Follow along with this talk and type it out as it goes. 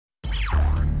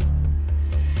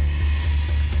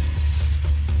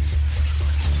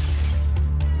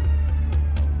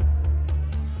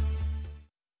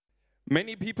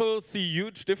Many people see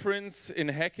huge difference in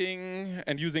hacking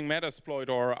and using Metasploit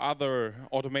or other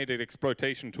automated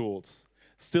exploitation tools.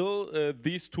 Still,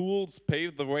 these tools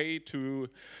pave the way to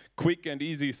quick and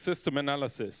easy system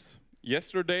analysis.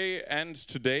 Yesterday and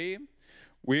today,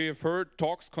 we have heard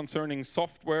talks concerning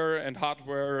software and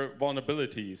hardware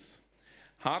vulnerabilities.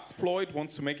 Hardsploit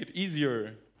wants to make it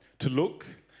easier to look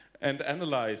and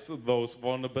analyze those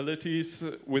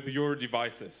vulnerabilities with your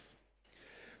devices.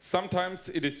 Sometimes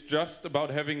it is just about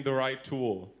having the right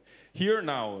tool. Here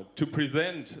now to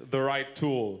present the right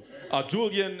tool are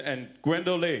Julien and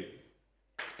Gwénolé.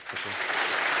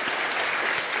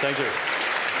 Thank you.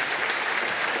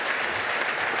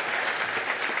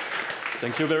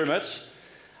 Thank you very much.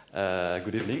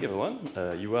 Good evening, everyone.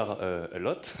 You are a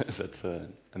lot. That's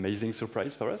an amazing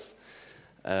surprise for us.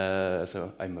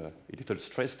 So I'm a little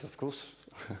stressed, of course.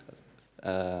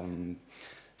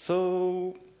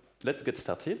 So let's get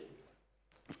started.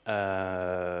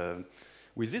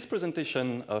 With this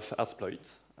presentation of Hardsploit,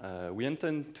 we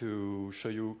intend to show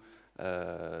you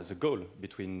the goal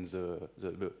behind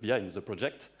the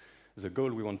project, the goal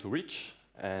we want to reach,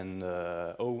 and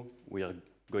how we are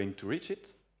going to reach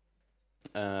it.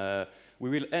 We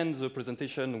will end the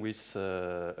presentation with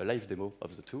a live demo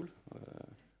of the tool.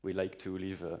 We like to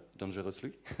live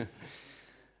dangerously.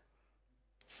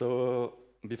 So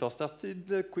before starting,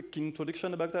 a quick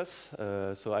introduction about us.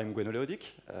 So I'm Gwénolé Audic.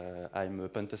 I'm a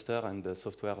pentester and a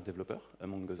software developer,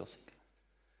 among other things.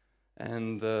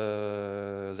 And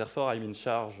therefore, I'm in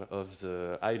charge of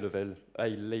the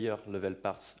high-layer level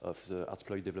parts of the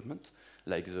Hardsploit development,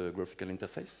 like the graphical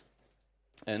interface.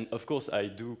 And of course, I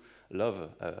do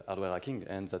love hardware hacking,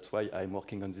 and that's why I'm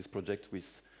working on this project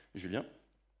with Julien.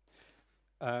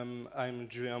 I'm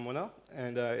Julien,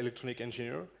 and electronic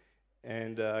engineer,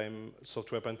 and I'm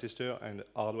software pentester and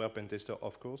hardware pentester,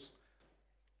 of course.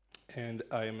 And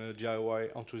I'm a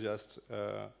DIY enthusiast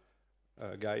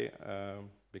guy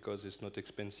because it's not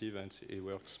expensive and it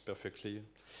works perfectly.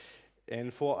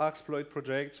 And for Hardsploit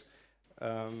project,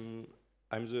 I'm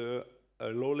the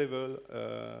low-level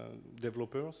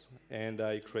developers, and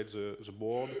I create the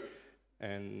board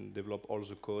and develop all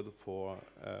the code for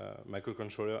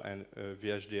microcontroller and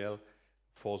VHDL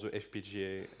for the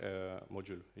FPGA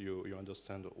module. You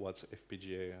understand what's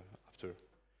FPGA after.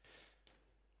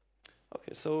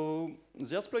 Okay, so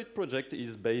the Hardsploit project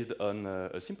is based on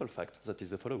a simple fact that is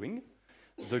the following.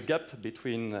 The gap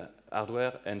between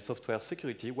hardware and software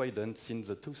security widened since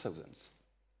the 2000s.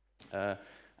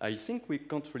 I think we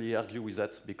can't really argue with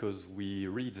that because we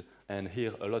read and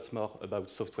hear a lot more about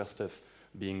software stuff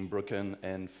being broken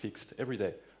and fixed every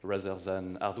day rather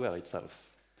than hardware itself.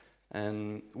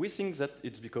 And we think that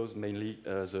it's because mainly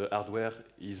the hardware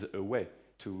is a way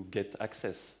to get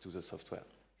access to the software.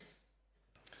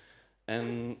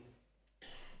 And,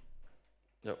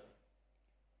 no,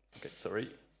 okay, sorry.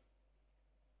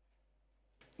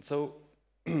 So,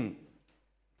 the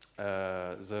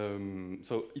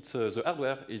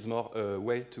hardware is more a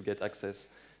way to get access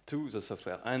to the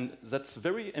software. And that's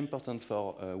very important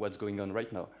for what's going on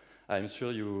right now. I'm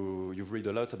sure you've read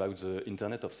a lot about the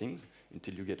Internet of Things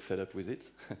until you get fed up with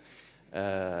it.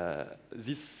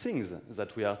 These things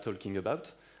that we are talking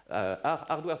about are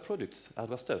hardware products,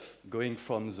 hardware stuff, going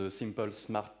from the simple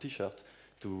smart T-shirt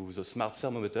to the smart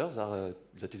thermometer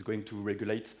that is going to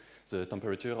regulate the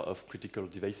temperature of critical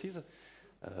devices.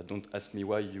 Don't ask me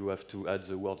why you have to add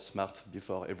the word smart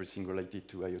before everything related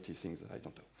to IoT things, I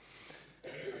don't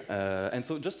know. And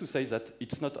so just to say that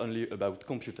it's not only about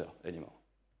computer anymore.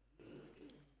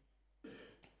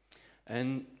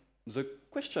 And the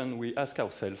question we ask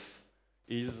ourselves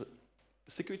is,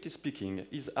 security speaking,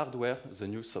 is hardware the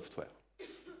new software?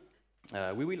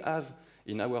 We will have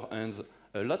in our hands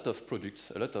a lot of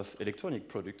products, a lot of electronic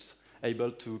products,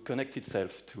 able to connect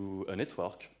itself to a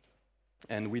network,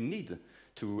 and we need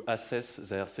to assess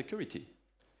their security.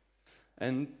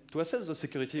 And to assess the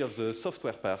security of the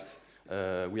software part,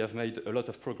 we have made a lot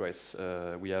of progress.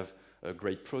 We have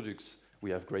great products,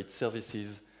 we have great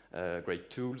services, great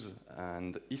tools,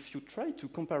 and if you try to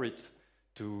compare it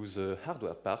to the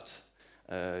hardware part,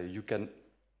 you can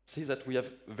see that we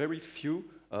have very few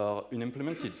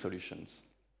unimplemented solutions.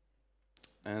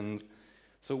 And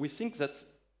so we think that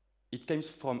it comes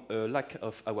from a lack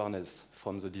of awareness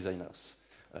from the designers.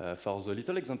 For the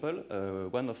little example,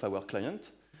 one of our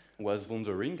clients was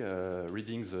wondering,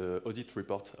 reading the audit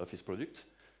report of his product,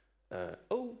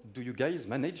 how do you guys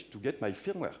manage to get my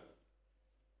firmware?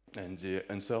 And the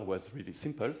answer was really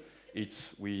simple.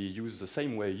 We use the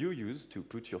same way you use to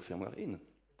put your firmware in.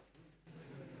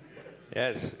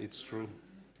 Yes, it's true.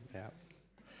 Yeah.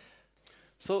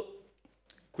 So,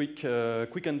 quick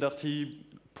and dirty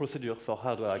procedure for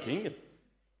hardware hacking.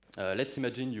 Let's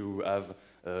imagine you have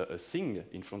a thing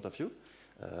in front of you,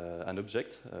 an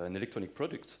object, an electronic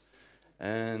product,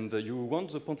 and you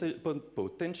want the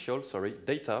potential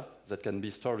data that can be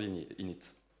stored in it.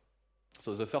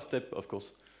 So the first step, of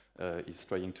course, is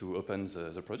trying to open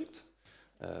the product.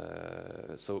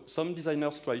 So some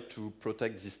designers try to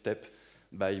protect this step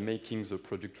by making the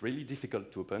product really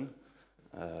difficult to open.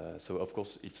 So of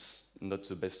course, it's not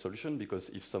the best solution, because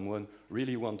if someone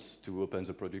really wants to open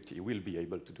the product, he will be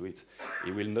able to do it.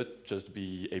 He will not just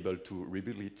be able to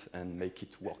rebuild it and make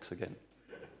it work again.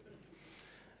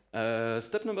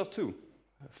 Step number 2,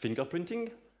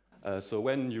 fingerprinting. So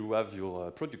when you have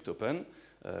your product open,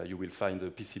 you will find a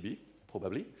PCB,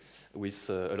 probably, with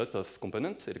a lot of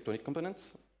components, electronic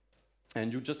components.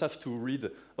 And you just have to read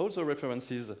all the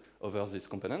references over this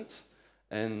component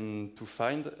and to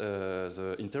find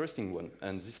the interesting one.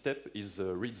 And this step is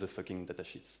the read the fucking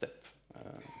datasheet step.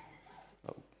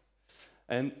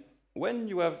 And when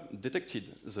you have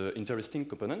detected the interesting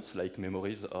components, like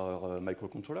memories or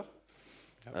microcontroller,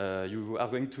 you are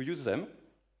going to use them.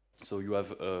 So you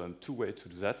have 2 ways to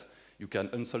do that. You can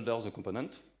unsolder the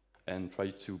component and try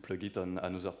to plug it on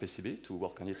another PCB to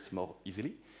work on it more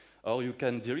easily. Or you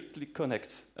can directly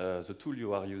connect the tool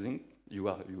you are using, you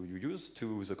use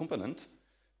to the component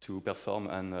to perform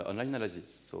an online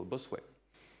analysis, so both ways.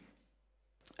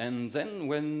 And then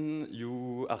when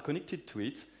you are connected to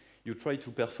it, you try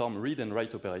to perform read and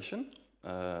write operation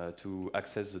to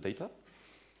access the data.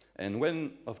 And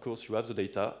when, of course, you have the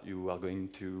data, you are going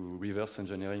to reverse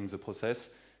engineering the process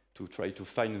to try to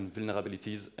find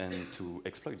vulnerabilities and to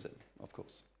exploit them, of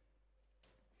course.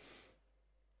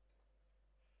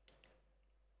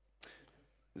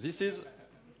 This is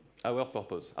our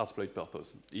purpose, Hardsploit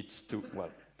purpose. It's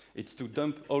to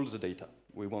dump all the data.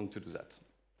 We want to do that.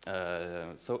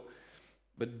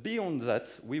 But beyond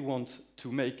that, we want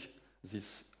to make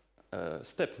this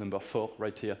step number 4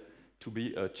 right here to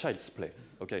be a child's play,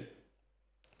 okay?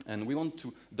 And we want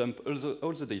to dump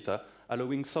all the data,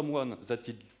 allowing someone that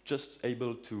is just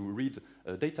able to read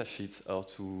a data sheet or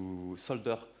to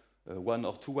solder 1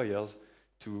 or 2 wires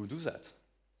to do that,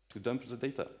 to dump the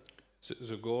data. So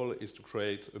the goal is to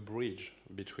create a bridge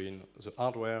between the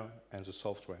hardware and the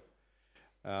software.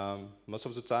 Most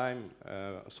of the time,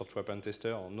 software pen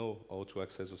tester know how to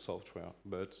access the software,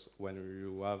 but when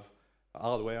you have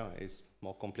hardware, it's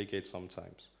more complicated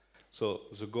sometimes. So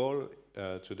the goal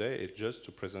today is just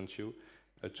to present you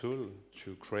a tool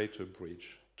to create a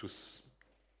bridge,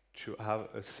 to have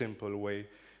a simple way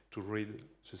to read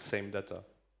the same data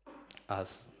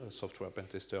as a software pen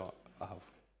tester have.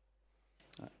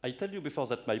 I tell you before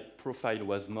that my profile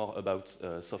was more about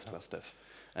software stuff.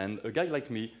 And a guy like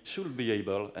me should be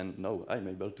able, and now I'm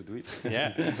able to do it,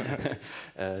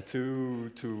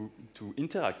 to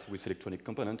interact with electronic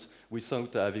components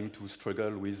without having to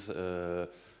struggle with a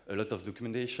lot of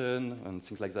documentation and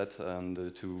things like that,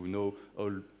 and to know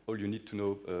all you need to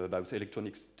know about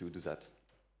electronics to do that.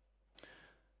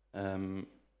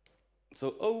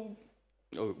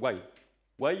 Why?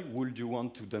 Why would you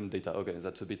want to dump data? Okay,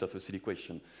 that's a bit of a silly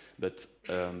question. But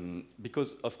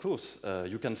because, of course,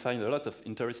 you can find a lot of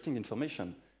interesting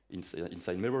information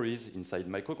inside memories, inside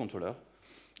microcontroller.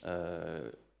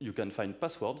 You can find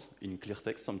passwords in clear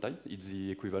text sometimes. It's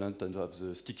the equivalent of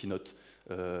the sticky note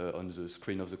on the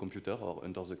screen of the computer or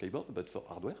under the keyboard, but for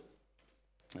hardware.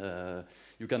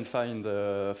 You can find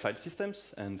file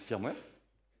systems and firmware.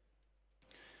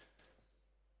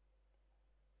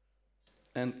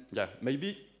 And yeah,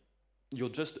 maybe you're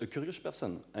just a curious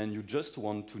person and you just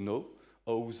want to know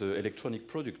how the electronic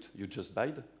product you just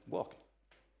buy works.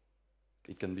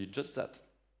 It can be just that.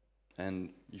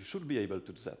 And you should be able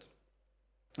to do that.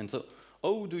 And so,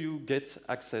 how do you get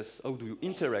access, how do you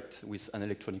interact with an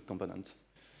electronic component?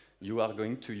 You are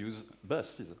going to use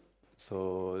buses.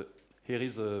 So here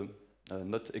is a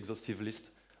not exhaustive list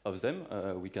of them.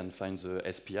 We can find the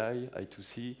SPI,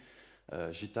 I2C,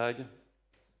 JTAG.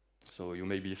 So you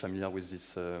may be familiar with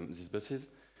these buses.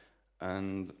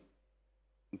 And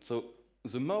so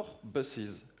the more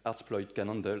buses Hardsploit can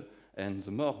handle, and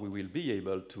the more we will be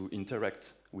able to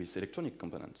interact with electronic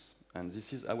components. And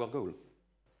this is our goal.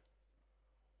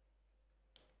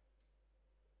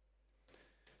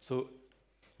 So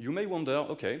you may wonder,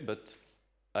 okay, but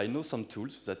I know some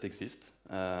tools that exist,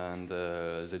 and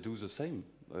they do the same.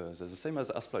 They're the same as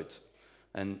Hardsploit.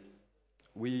 And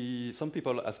some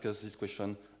people ask us this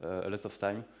question a lot of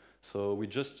time, so we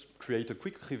just create a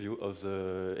quick review of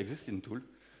the existing tool.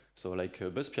 So like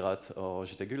BuzzPirate or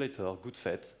JTagulator,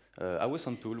 GoodFet, our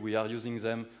some tool, we are using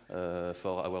them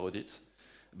for our audit.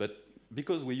 But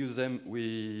because we use them,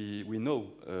 we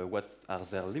know what are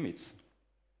their limits.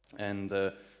 And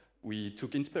we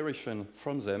took inspiration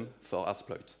from them for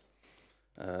Hardsploit.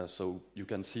 So you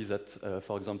can see that,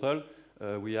 for example,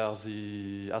 we are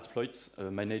the Hardsploit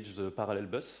manage the parallel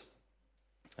bus,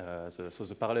 so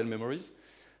the parallel memories,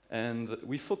 and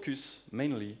we focus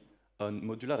mainly on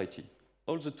modularity.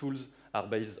 All the tools are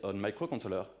based on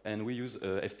microcontroller, and we use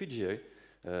FPGA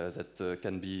that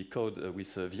can be coded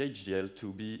with VHDL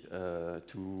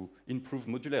to improve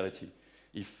modularity.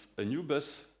 If a new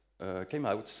bus came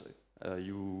out,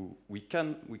 it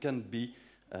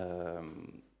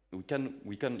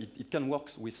can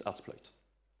work with Hardsploit.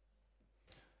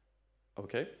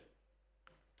 Okay.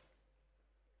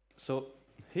 So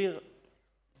here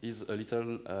is a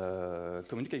little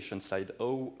communication slide.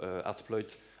 How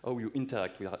Hardsploit, how you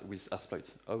interact with Hardsploit.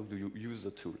 How do you use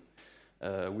the tool?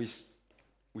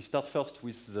 We start first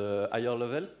with the higher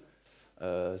level,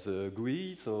 the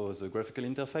GUI, so the graphical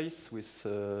interface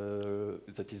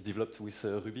that is developed with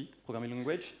Ruby programming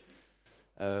language.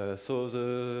 So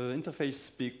the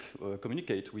interface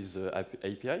communicate with the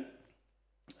API.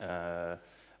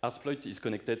 Hardsploit is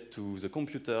connected to the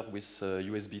computer with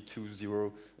USB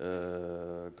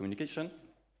 2.0 communication.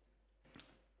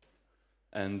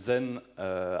 And then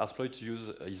Hardsploit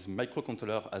uses his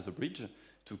microcontroller as a bridge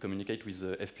to communicate with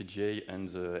the FPGA and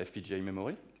the FPGA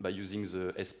memory by using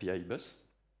the SPI bus.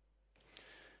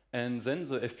 And then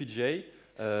the FPGA,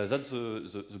 that's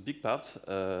the big part.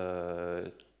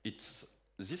 It's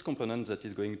this component that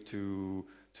is going to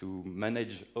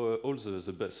manage all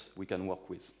the bus we can work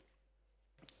with.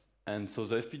 And so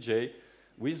the FPGA,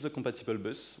 with the compatible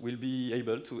bus, will be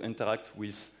able to interact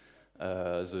with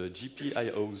the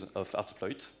GPIOs of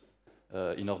Hardsploit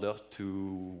in order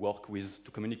to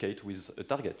communicate with a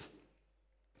target.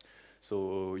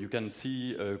 So you can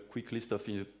see a quick list of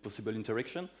possible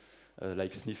interaction,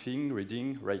 like sniffing,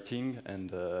 reading, writing,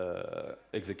 and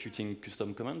executing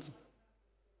custom commands.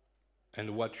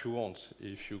 And what you want,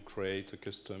 if you create a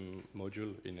custom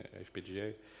module in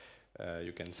FPGA,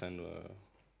 you can send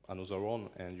another one,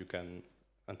 and you can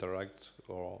interact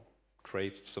or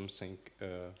create something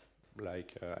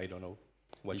like, I don't know,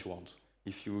 what you want.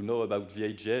 If you know about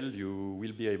VHDL, you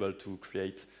will be able to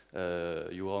create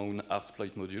your own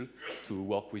Hardsploit module to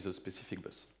work with a specific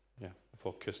bus. Yeah,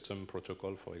 for custom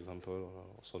protocol, for example,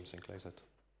 or something like that.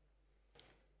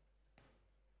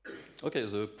 Okay,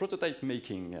 the prototype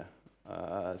making.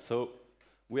 So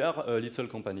we are a little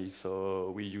company,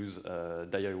 so we use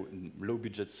low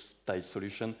budget style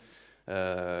solution.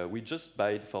 We just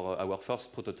buy for our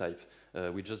first prototype.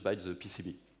 We just buy the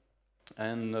PCB.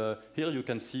 And here you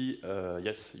can see,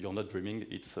 yes, you're not dreaming,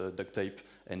 it's duct tape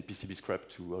and PCB scrap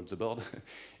to hold the board.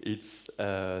 It's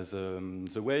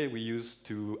the way we use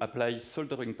to apply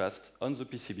soldering paste on the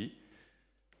PCB.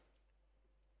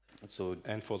 So,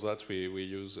 and for that we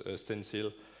use a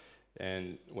stencil,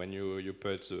 and when you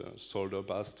put the solder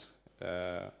paste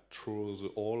through the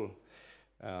hole,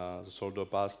 the solder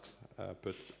paste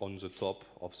put on the top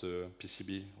of the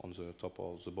PCB, on the top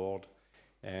of the board.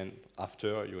 And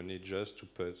after, you need just to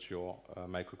put your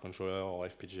microcontroller or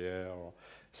FPGA or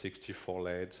 64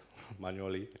 LED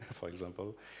manually, for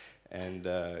example, and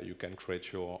you can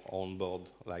create your own board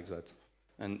like that.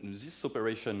 And this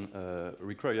operation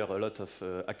requires a lot of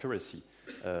accuracy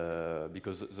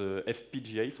because the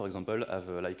FPGA, for example, have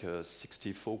like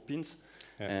 64 pins,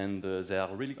 yeah. And they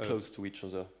are really close to each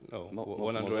other. No,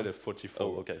 144.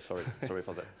 Oh, okay, sorry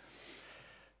for that.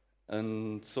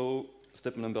 And so,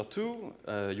 step number 2,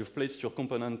 you've placed your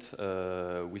component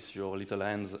with your little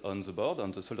hands on the board,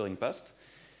 on the soldering paste.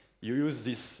 You use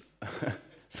this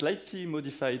slightly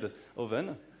modified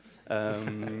oven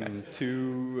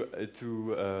to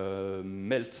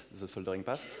melt the soldering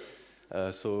paste.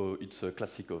 So it's a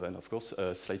classic oven, of course,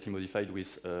 slightly modified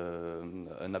with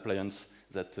an appliance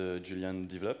that Julien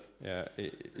developed. Yeah,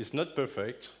 it's not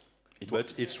perfect.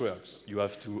 But it works. You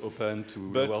have to open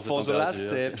to lower the temperature. But for the last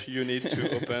step, you need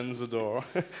to open the door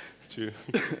to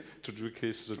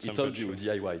decrease the temperature. He told you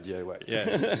DIY.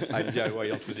 Yes, I'm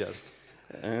DIY enthusiast.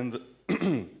 And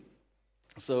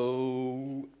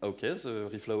so, okay, the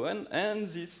reflow one, and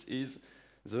this is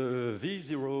the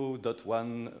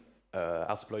V0.1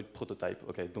 Hardsploit prototype.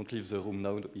 Okay, don't leave the room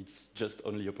now. It's just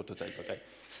only a prototype. Okay,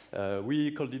 we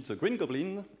called it the Green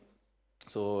Goblin.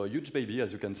 So huge baby,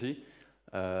 as you can see.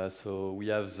 So we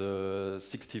have the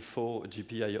 64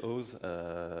 GPIOs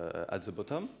at the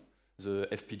bottom, the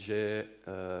FPGA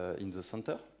in the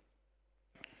center.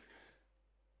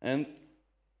 And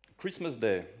Christmas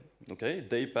Day, okay,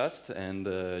 day passed, and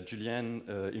Julien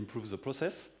improved the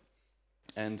process.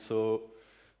 And so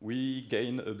we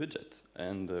gain a budget.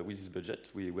 And with this budget,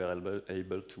 we were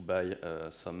able to buy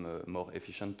some more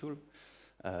efficient tool.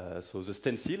 So the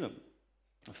stencil,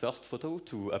 first photo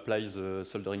to apply the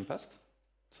soldering paste.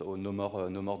 So no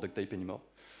more duct tape anymore.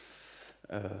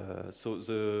 Then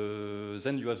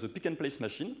you have the pick and place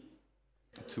machine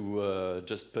to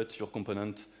just put your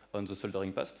component on the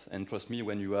soldering paste. And trust me,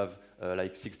 when you have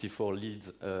like 64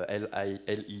 LEDs,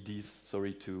 LEDs,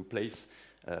 sorry, to place,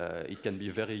 it can be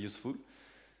very useful.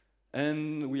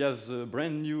 And we have the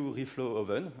brand new reflow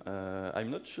oven. I'm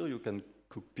not sure you can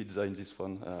cook pizza in this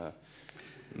one.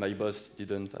 My boss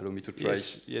didn't allow me to try.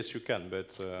 Yes, you can,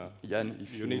 but Yann,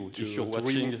 if you're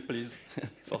watching, please,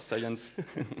 for science.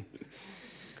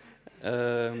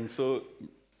 So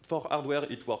for hardware,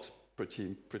 it works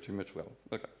pretty much well.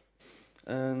 Okay.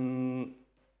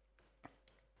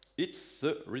 It's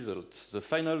the result, the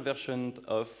final version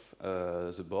of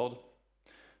the board.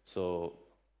 So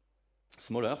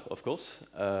smaller, of course.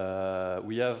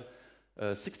 We have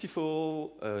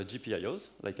 64 GPIOs,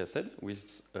 like I said,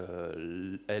 with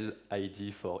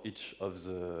LID for each of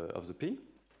the pin.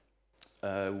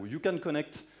 You can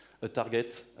connect a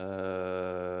target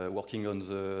working on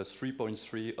the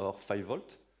 3.3 or 5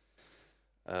 volt.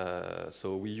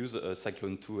 So we use a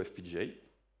Cyclone 2 FPGA,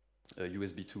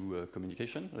 USB 2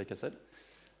 communication, like I said,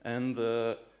 and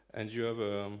you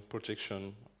have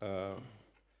protection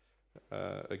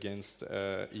against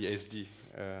ESD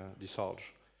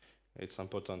discharge. It's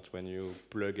important when you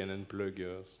plug and unplug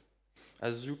yours.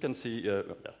 As you can see,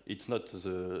 it's not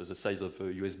the size of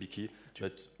a USB key,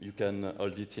 but you can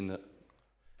hold it in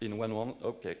one hand.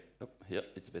 Okay, here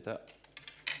it's better.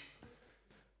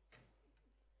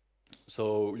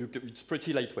 So it's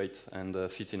pretty lightweight and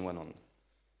fit in one hand.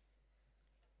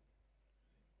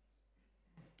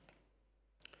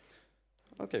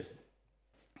 Okay.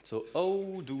 So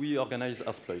how do we organize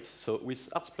Hardsploit? So with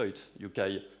Hardsploit, you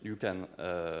can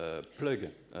plug,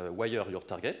 wire your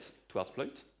target to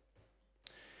Hardsploit.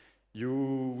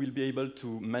 You will be able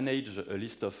to manage a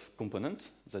list of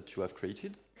components that you have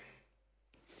created.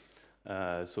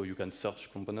 So you can search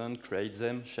components, create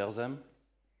them, share them.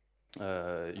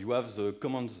 You have the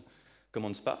commands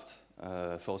part.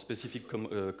 For a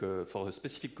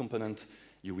specific component,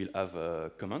 you will have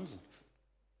commands.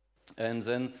 And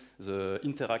then the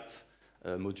interact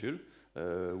module,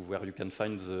 where you can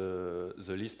find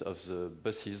the list of the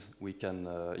buses we can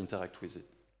interact with it.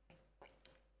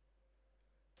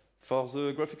 For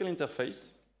the graphical interface,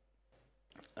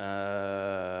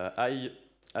 I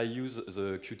use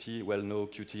the Qt, well-known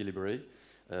Qt library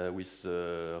with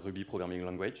Ruby programming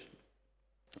language.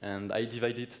 And I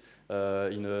divide it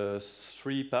in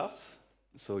 3 parts.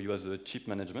 So you have the chip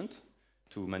management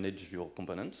to manage your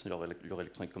components, your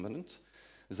electronic components.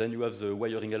 Then you have the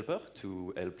wiring helper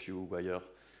to help you wire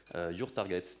your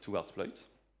target to Hardsploit.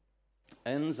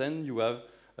 And then you have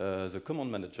the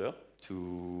command manager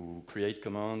to create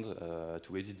commands,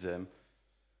 to edit them,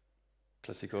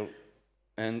 classical.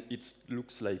 And it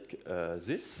looks like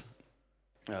this.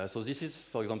 So this is,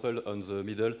 for example, on the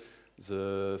middle,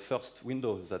 the first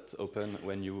window that opens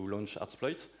when you launch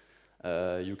Hardsploit.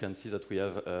 You can see that we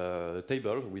have a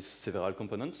table with several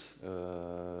components.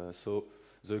 So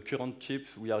the current chip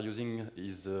we are using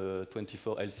is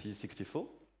 24LC64.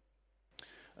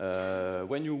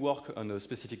 When you work on a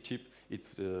specific chip,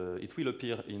 it will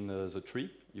appear in the tree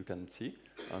you can see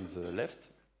on the left.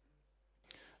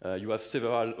 You have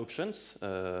several options.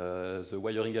 The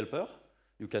wiring helper,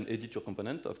 you can edit your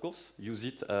component, of course, use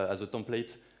it as a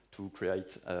template to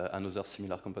create another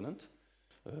similar component.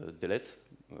 Delete,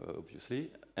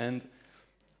 obviously. And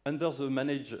under the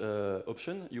manage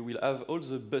option, you will have all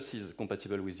the buses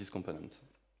compatible with this component.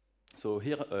 So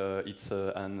here, it's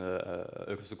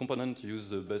the component uses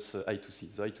the bus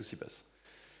I2C, the I2C bus.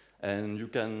 And you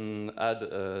can add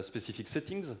specific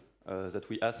settings that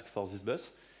we ask for this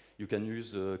bus. You can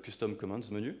use the custom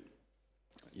commands menu.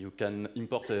 You can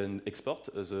import and export.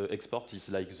 The export is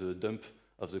like the dump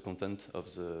of the content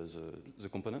of the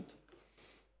component.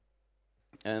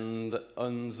 And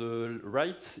on the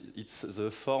right, it's the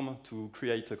form to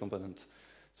create a component.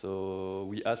 So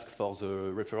we ask for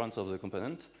the reference of the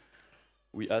component.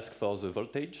 We ask for the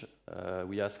voltage.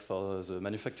 We ask for the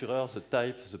manufacturer, the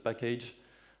type, the package.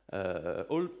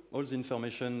 All the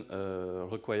information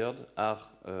required are,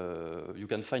 you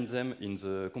can find them in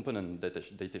the component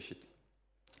datasheet.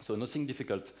 So nothing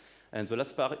difficult. And the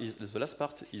last part is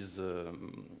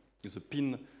the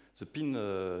pin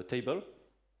table.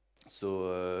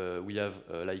 So we have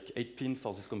like 8 pins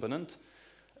for this component,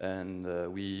 and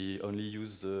we only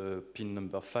use pin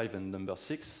number 5 and number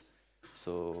 6.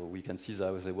 So we can see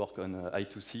how they work on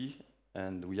I2C,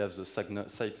 and we have the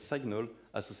signal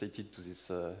associated to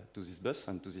this bus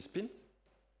and to this pin.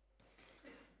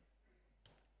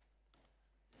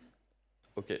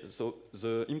 Okay, so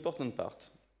the important part,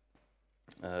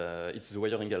 it's the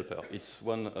wiring helper. It's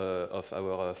one of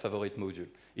our favorite modules.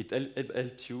 It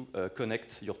helps you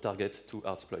connect your target to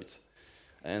Hardsploit.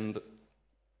 And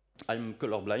I'm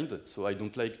colorblind, so I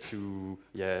don't like to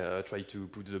try to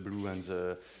put the blue and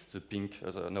the pink.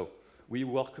 No, we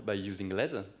work by using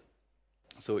LED.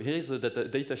 So here is the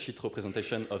datasheet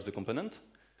representation of the component.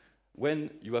 When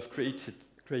you have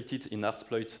created in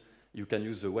Hardsploit, you can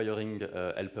use the wiring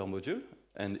helper module,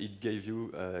 and it gives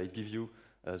you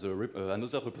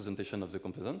another representation of the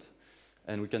component.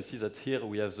 And we can see that here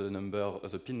we have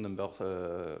the pin number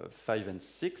 5 and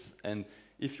 6. And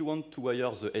if you want to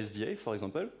wire the SDA, for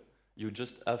example, you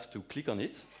just have to click on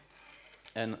it.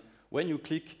 And when you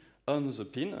click on the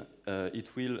pin,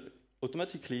 it will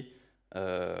automatically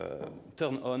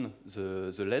turn on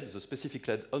the LED, the specific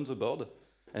LED on the board.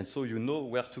 And so you know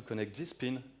where to connect this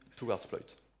pin to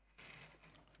Hardsploit.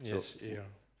 Yes, here.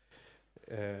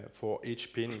 For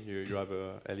each pin, you have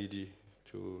a LED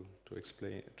to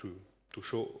explain, to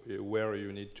show where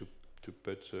you need to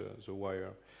put the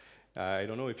wire. I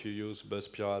don't know if you use Bus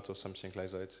Pirate or something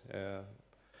like that.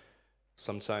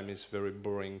 Sometimes it's very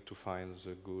boring to find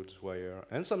the good wire,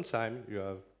 and sometimes you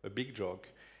have a big joke.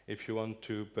 If you want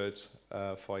to put,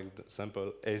 for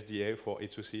example, SDA for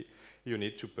E2C, you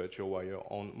need to put your wire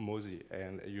on MOSI,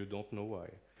 and you don't know why.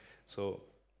 So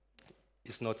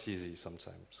it's not easy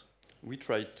sometimes. We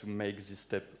try to make this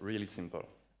step really simple.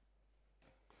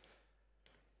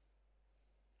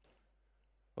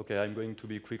 Okay, I'm going to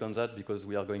be quick on that because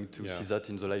we are going to see that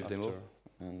in the live demo.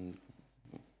 And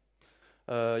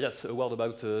yes, a word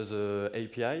about the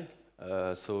API.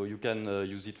 So you can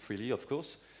use it freely, of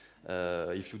course.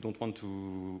 If you don't want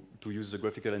to use the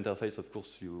graphical interface, of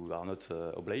course, you are not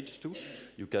obliged to.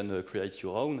 You can create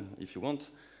your own if you want,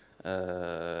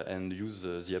 and use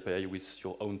the API with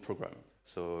your own program.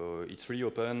 So it's really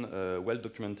open, well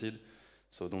documented,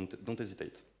 so don't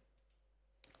hesitate.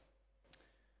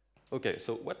 Okay,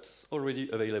 so what's already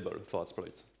available for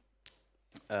Hardsploit?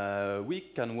 We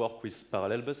can work with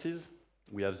parallel buses.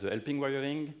 We have the helping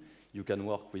wiring. You can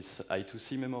work with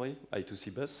I2C memory,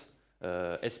 I2C bus,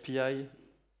 SPI.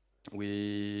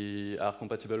 We are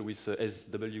compatible with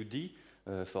SWD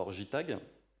for JTAG.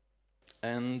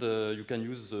 And you can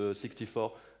use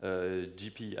 64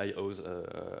 GPIOs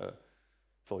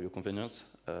for your convenience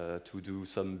to do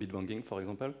some bit banging, for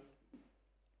example.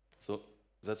 So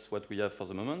that's what we have for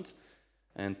the moment.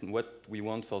 And what we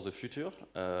want for the future,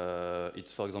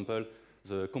 it's, for example,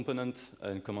 the component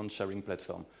and command sharing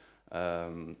platform.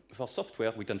 For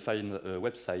software, we can find a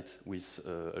website with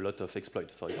a lot of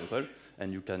exploits, for example,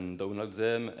 and you can download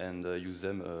them and use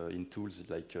them in tools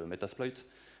like Metasploit.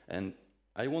 And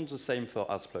I want the same for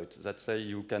Hardsploit. That say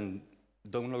you can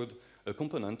download a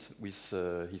component with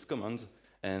his commands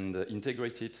and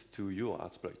integrate it to your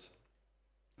Hardsploit.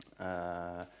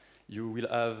 You will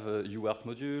have a UART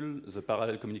module, the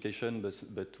parallel communication,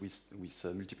 but with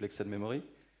multiplexed memory,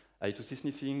 I2C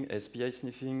sniffing, SPI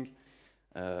sniffing.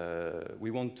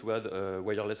 We want to add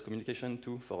wireless communication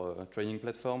too for a training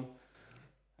platform.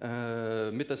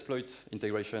 Metasploit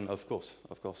integration, of course.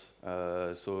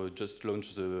 So just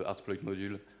launch the Hardsploit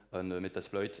module on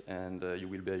Metasploit, and you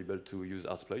will be able to use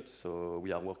Hardsploit. So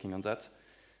we are working on that.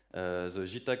 The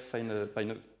JTAG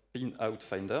pin out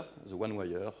finder, the one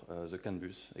wire, the CAN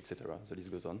bus, etc. The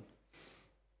list goes on.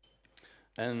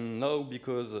 And now,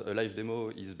 because a live demo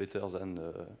is better than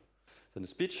a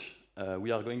speech,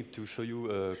 we are going to show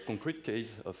you a concrete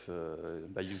case of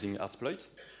by using Hardsploit.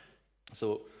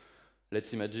 So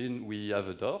let's imagine we have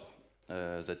a door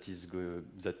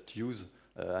that use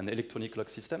an electronic lock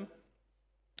system.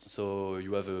 So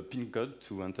you have a pin code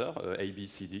to enter, A, B,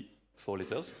 C, D, 4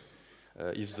 letters.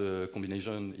 If the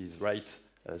combination is right,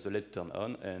 the LED turn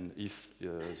on, and if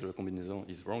the combination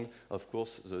is wrong, of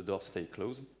course, the door stays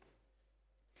closed.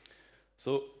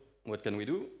 So what can we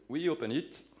do? We open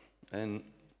it, and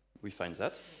we find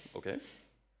that, okay.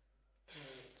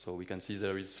 So we can see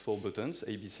there is 4 buttons,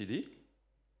 A, B, C, D.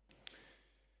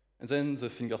 And then the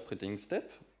fingerprinting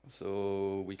step.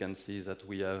 So we can see that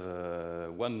we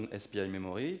have 1 SPI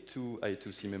memory, 2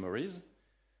 I2C memories,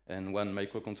 and 1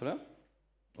 microcontroller,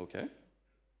 okay.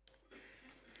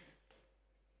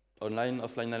 Online,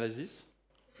 offline analysis.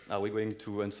 Are we going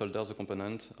to unsolder the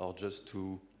component or just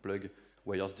to plug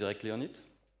wires directly on it?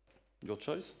 Your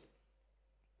choice.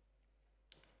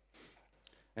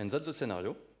 And that's the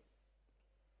scenario.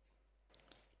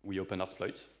 We open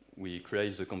Hardsploit, we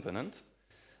create the component,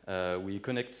 we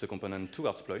connect the component to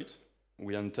Hardsploit,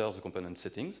 we enter the component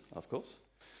settings, of course,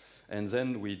 and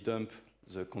then we dump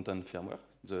the content firmware,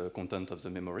 the content of the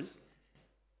memories,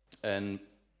 and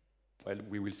well,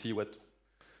 we will see what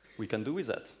we can do with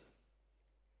that.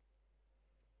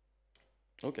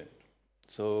 Okay,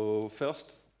 so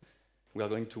first, we are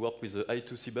going to work with the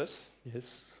I2C bus.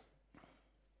 Yes.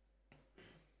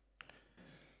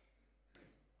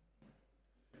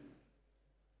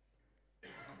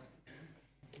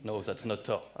 No, that's not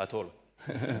Tor at all.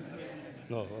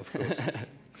 No, of course.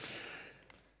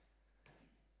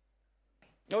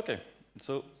 Okay,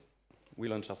 so we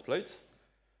launch Hardsploit.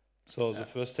 So the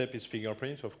first step is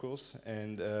fingerprint, of course,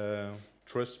 and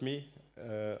trust me,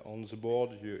 on the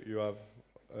board you have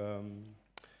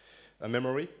a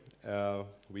memory.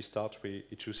 We start with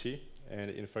E2C, and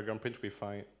in fingerprint we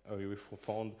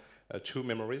found two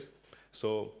memories.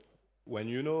 So when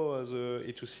you know the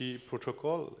E2C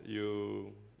protocol,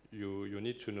 you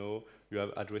need to know you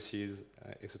have addresses,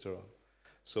 etc.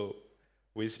 So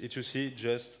with E2C,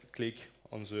 just click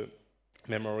on the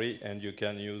memory and you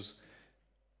can use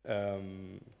a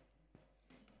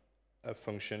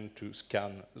function to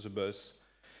scan the bus.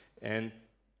 And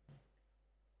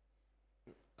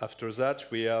after that,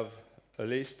 we have a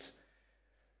list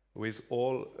with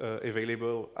all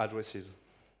available addresses.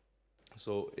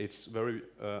 So it's very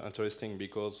interesting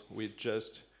because with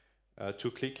just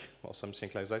 2 clicks or something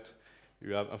like that,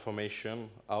 you have information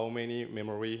how many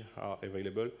memory are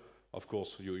available. Of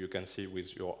course, you can see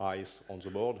with your eyes on the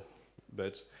board,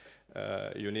 but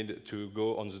you need to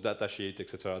go on the datasheet,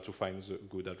 etc., to find the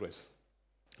good address,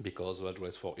 because the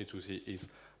address for E2C is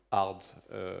hard,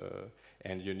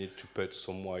 and you need to put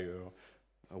some wire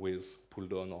with pull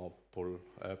down or pull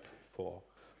up for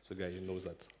the guy who knows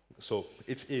that. So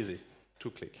it's easy,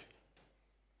 2 click.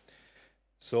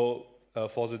 So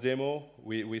for the demo,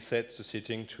 we set the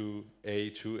setting to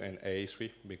A2 and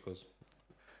A3 because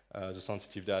the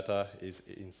sensitive data is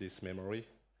in this memory.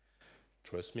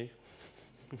 Trust me.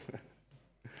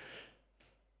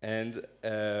 And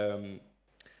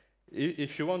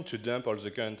if you want to dump all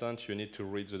the content, you need to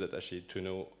read the datasheet to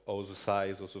know all the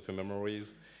size of the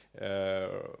memories,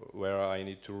 where I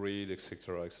need to read,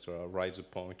 etc., etc. Write the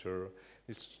pointer.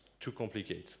 It's too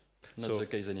complicated. Not the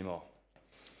case anymore.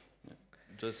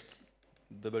 Just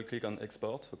double click on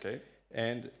export, okay.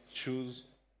 And choose,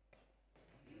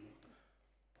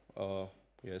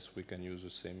 yes, we can use the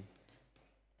same.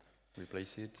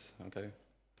 Replace it, okay.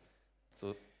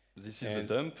 So this is a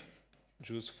dump.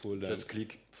 Choose full dump. Just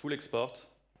click full export,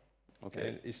 okay,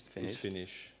 and it's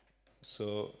finished.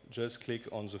 So just click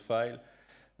on the file.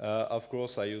 Of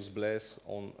course, I use Bless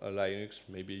on Linux.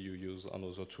 Maybe you use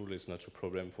another tool, it's not a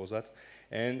problem for that.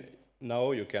 And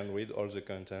now you can read all the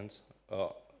contents.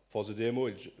 For the demo,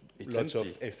 it's lots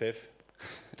empty. of FF.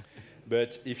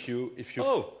 But if you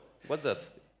oh, what's that?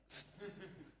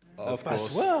 Of course.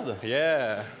 Password.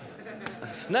 Yeah.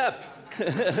 Snap.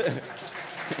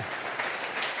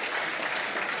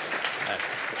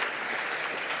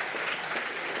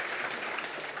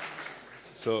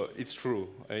 So it's true.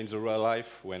 In the real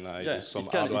life, when I use some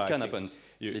it hardware, can happen.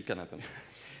 It can happen.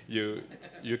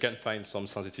 You can find some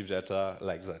sensitive data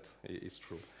like that. It's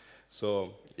true.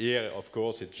 So here, of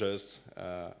course, it's just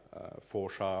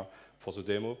 4char for the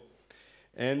demo.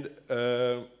 And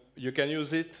you can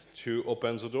use it to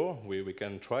open the door. We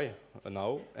can try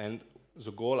now. And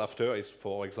the goal after is,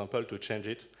 for example, to change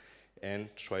it and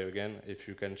try again if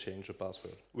you can change the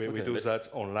password. We do that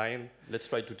online. Let's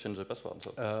try to change the password.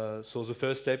 So the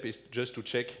first step is just to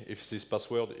check if this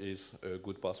password is a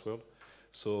good password.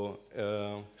 So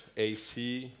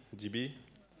ACDB.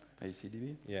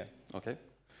 ACDB? Yeah. Okay.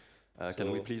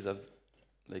 Can we please have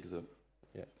like the...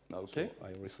 Yeah. Okay. So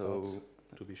I restart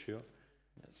to be sure.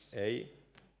 Yes. A.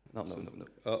 No.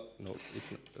 Oh, no.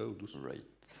 It's not. Oh, doucement. Right.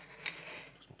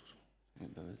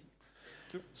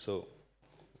 So,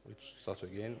 we start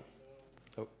again.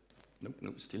 Oh,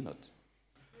 no, still not.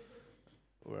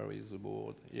 Where is the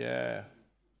board? Yeah.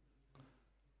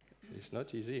 It's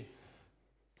not easy.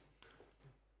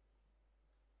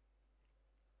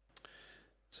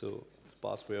 So,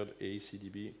 password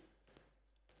ACDB.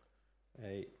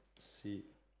 ACDB.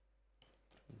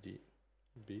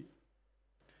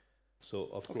 So,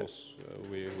 of course,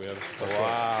 we have...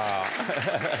 Wow!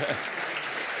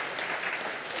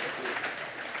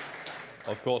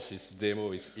 Of course, this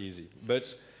demo is easy.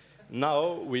 But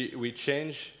now we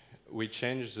change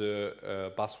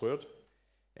the password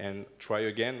and try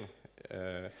again.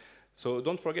 So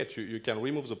don't forget, you can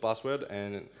remove the password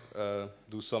and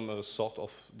do some sort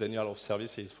of denial of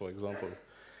services, for example.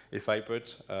 If I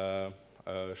put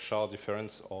SHA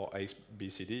difference or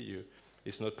ABCD,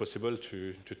 it's not possible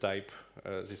to type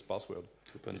this password.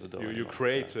 To open the door. You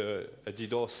create a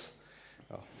DDoS,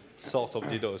 sort of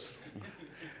DDoS.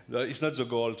 It's not the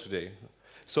goal today.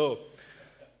 So,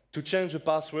 to change the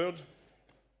password,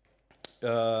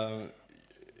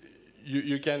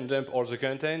 you can dump all the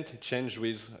content, change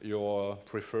with your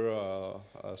preferred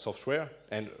software,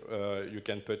 and you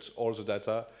can put all the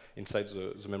data inside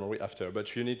the memory after.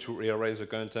 But you need to rearrange the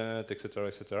content, etc.,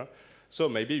 etc. So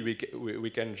maybe we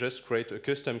can just create a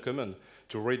custom command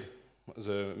to read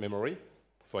the memory,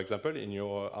 for example, in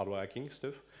your hardware hacking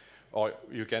stuff. Or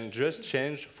you can just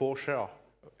change for sure.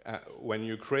 When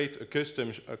you create a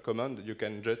custom command, you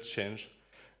can just change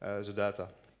the data.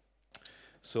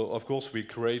 So, of course, we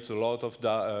create a lot of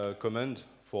command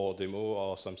for demo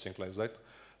or something like that.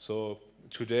 So,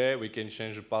 today, we can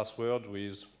change the password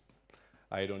with,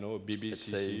 I don't know,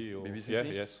 BBCC. Or BBCC? Yeah,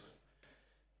 yes.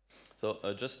 So,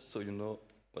 just so you know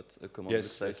what a command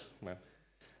looks like.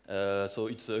 Yes. So,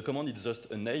 it's a command, it's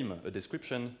just a name, a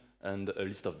description, and a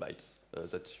list of bytes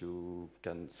that you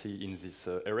can see in this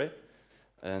array.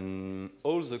 And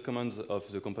all the commands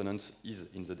of the components is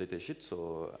in the datasheet,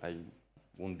 so I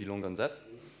won't be long on that.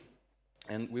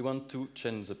 And we want to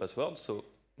change the password, so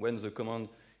when the command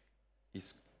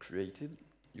is created,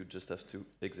 you just have to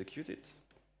execute it.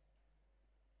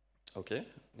 Okay,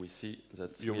 we see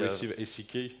that you receive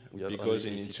ACK, because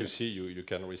in ACK. E2C you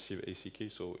can receive ACK,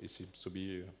 so it seems to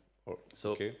be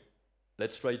so okay.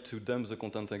 Let's try to dump the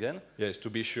content again. Yes, to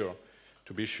be sure.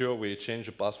 To be sure, we change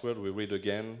the password, we read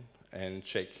again, and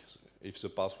check if the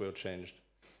password changed.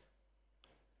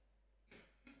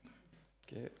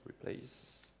 Okay,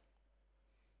 replace.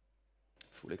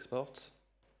 Full export.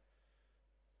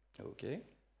 Okay.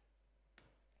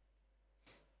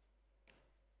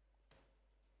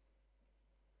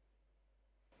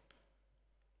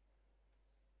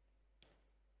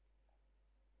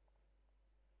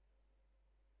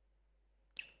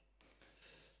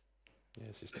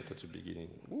 Yes, it's not at the beginning.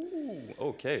 Ooh,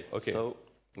 okay. So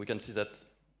we can see that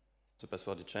the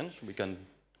password is changed. We can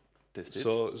test it.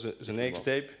 So the next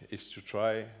step is to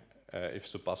try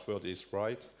if the password is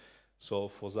right. So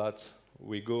for that,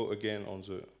 we go again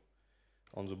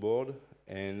on the board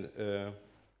and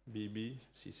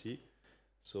BBCC.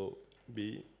 So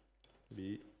B,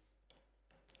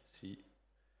 C.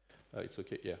 It's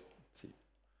okay. Yeah. C.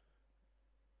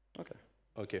 Okay.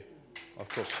 Okay. Of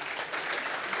course.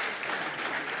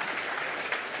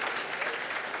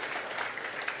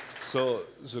 So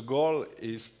the goal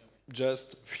is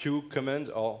just few commands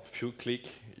or few click.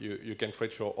 You can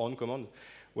create your own command.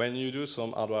 When you do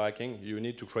some hardware hacking, you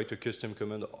need to create a custom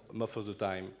command most of the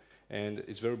time, and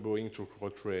it's very boring to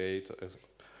create.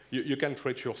 You can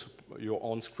create your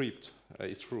own script.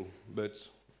 It's true, but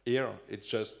here it's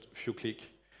just few click.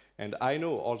 And I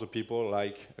know all the people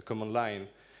like a command line,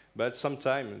 but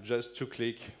sometimes just 2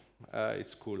 click,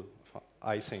 it's cool.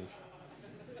 I think.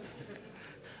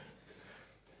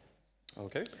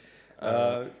 Okay.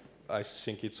 I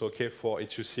think it's okay for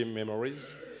E2C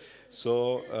memories.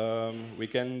 So we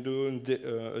can do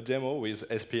a demo with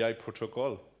SPI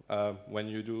protocol. When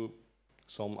you do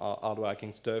some hardware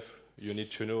hacking stuff, you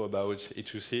need to know about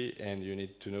E2C and you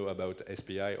need to know about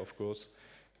SPI, of course.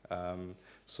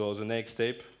 So the next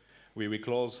step, we will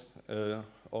close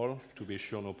all to be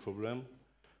sure no problem.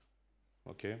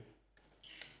 Okay.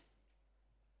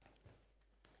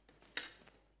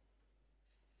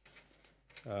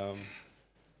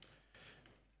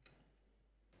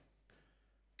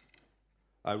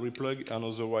 I replug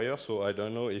another wire, so I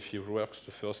don't know if it works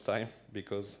the first time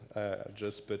because I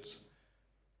just put,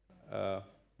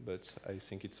 but I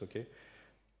think it's okay.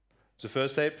 The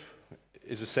first step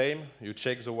is the same. You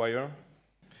check the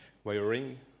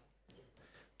wiring,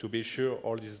 to be sure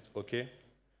all is okay.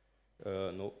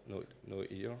 No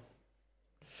here.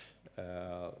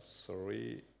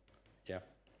 Sorry. Yeah,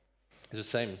 the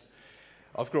same.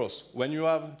 Of course, when you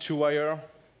have 2 wires,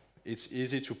 it's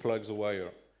easy to plug the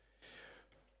wire.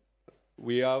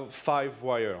 We have 5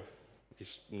 wires.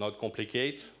 It's not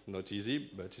complicated, not easy,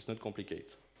 but it's not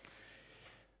complicated.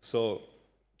 So,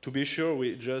 to be sure,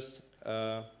 we just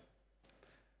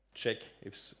check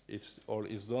if all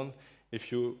is done.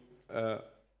 If you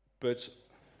put,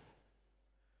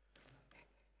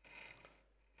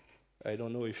 I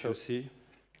don't know if you see.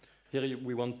 Here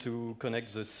we want to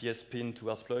connect the CS pin to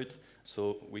Hardsploit,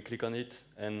 so we click on it,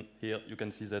 and here you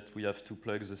can see that we have to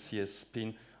plug the CS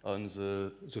pin on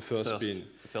the first pin.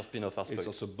 The first pin of Hardsploit. It's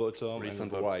also bottom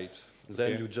and right.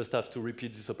 Then you just have to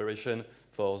repeat this operation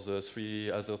for the 3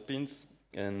 other pins,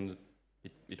 and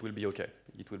it will be okay.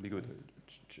 It will be good.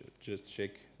 Just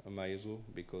check my ISO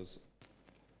because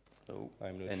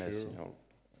I'm not sure.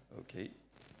 Okay.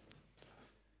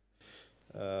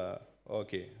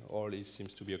 Okay, all it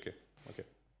seems to be okay. Okay.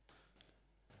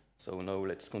 So now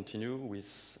let's continue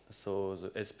with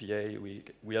the SPA.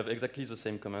 We have exactly the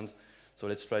same commands. So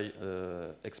let's try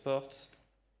export.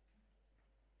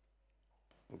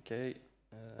 Okay,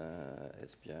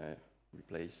 SPA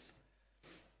replace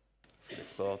full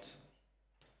export.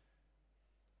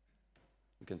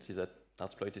 You can see that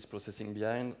Hardsploit is processing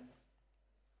behind.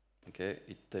 Okay,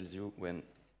 it tells you when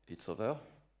it's over.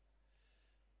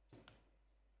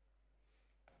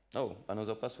 Oh,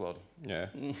 another password. Yeah.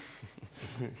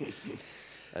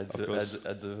 at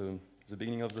the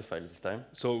beginning of the file this time.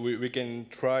 So we can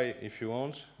try if you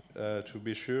want to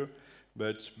be sure,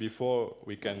 but before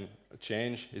we can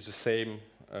change, it's the same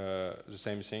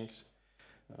things.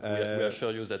 We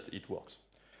assure you that it works.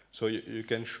 So you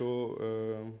can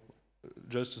show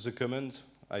just the command.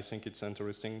 I think it's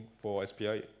interesting for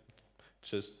SPI.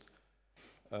 Just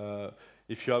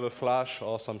if you have a flash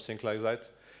or something like that,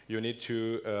 you need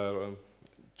to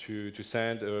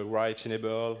send a write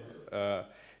enable,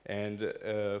 and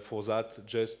for that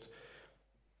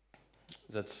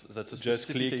that's a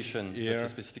specification. That's a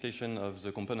specification of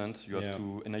the component. You have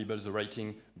to enable the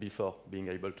writing before being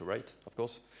able to write, of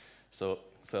course. So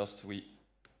first we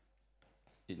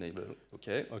enable.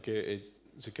 Okay. Okay.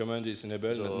 The command is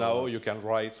enabled. So now you can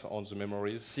write on the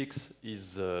memories. 6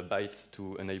 is a byte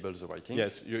to enable the writing.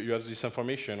 Yes, you have this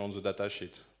information on the data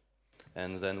sheet.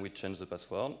 And then we change the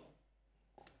password.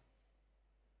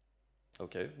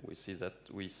 Okay, we see that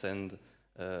we send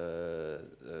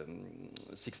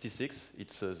 66.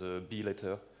 It's the B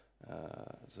letter,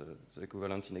 the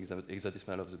equivalent in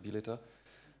hexadecimal of the B letter.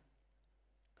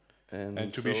 And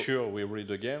to be sure, we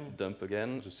read again. Dump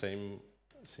again. The same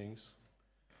things.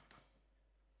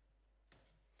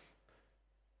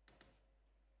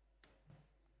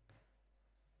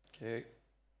 Okay,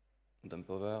 dump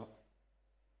over.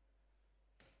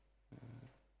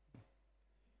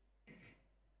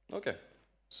 Okay.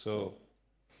 So,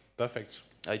 perfect.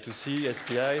 I2C,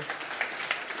 SPI.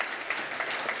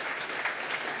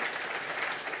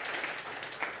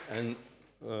 And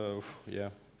yeah.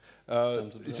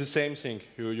 It's the same thing.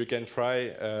 You can try.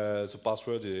 The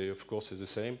password, of course, is the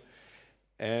same.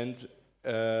 And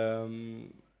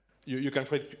you can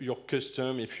try your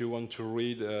custom if you want to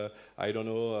read, I don't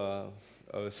know,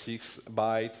 6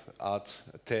 byte at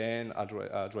 10,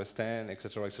 address 10,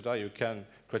 etc., etc. You can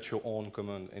create your own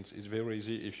command. It's very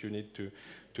easy if you need to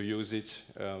use it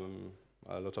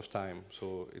a lot of time.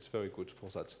 So it's very good for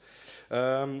that.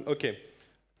 Okay,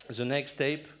 the next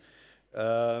step.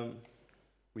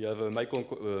 We have a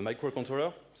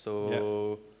microcontroller.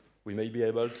 So we may be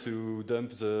able to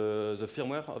dump the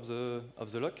firmware of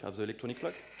the lock, of the electronic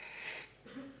lock.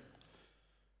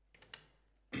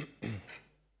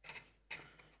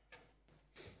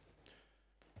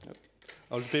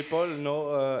 All the people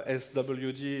know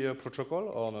SWD protocol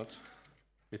or not?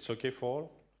 It's okay for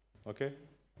all? Okay.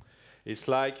 It's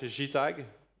like JTAG,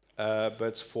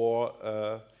 but for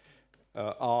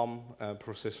ARM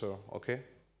processor, okay?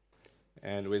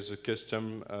 And with a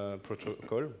custom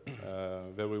protocol,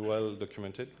 very well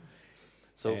documented.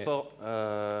 So for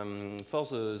the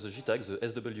JTAG, the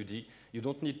SWD, you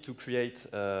don't need to create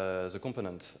the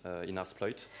component in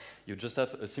Hardsploit. You just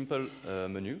have a simple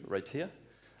menu right here.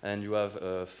 And you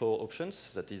have 4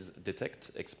 options, that is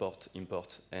detect, export,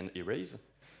 import, and erase.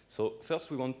 So first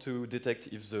we want to detect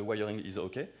if the wiring is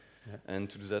okay. Yeah. And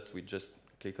to do that, we just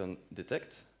click on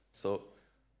detect. So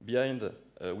behind,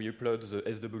 we upload the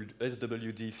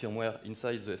SWD firmware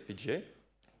inside the FPGA.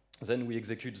 Then we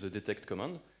execute the detect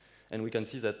command. And we can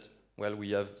see that, well,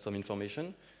 we have some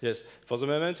information. Yes, for the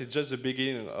moment, it's just the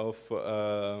beginning of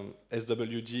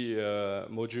SWD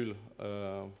module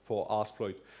for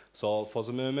Hardsploit. So for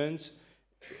the moment,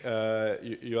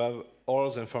 you have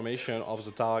all the information of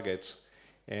the target.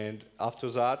 And after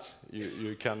that,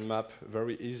 you can map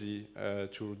very easy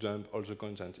to dump all the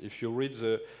content. If you read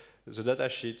the data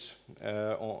sheet,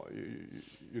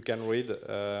 you can read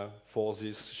for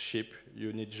this chip,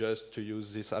 you need just to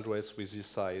use this address with this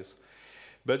size.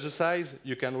 But the size,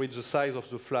 you can read the size of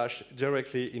the flash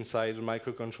directly inside the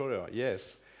microcontroller,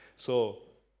 yes. So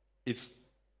it's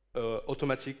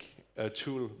automatic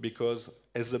tool because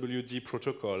SWD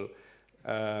protocol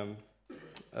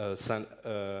send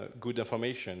good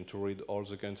information to read all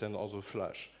the content of the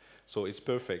flash. So it's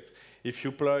perfect. If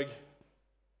you plug,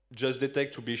 just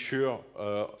detect to be sure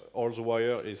all the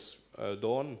wire is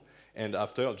done, and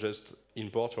after just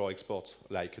import or export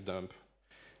like a dump.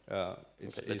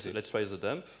 Let's try the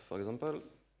dump, for example.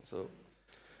 So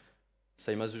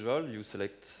same as usual, you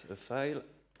select a file.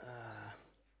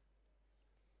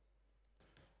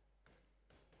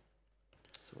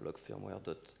 log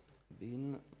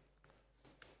firmware.bin.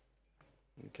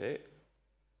 Okay.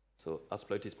 So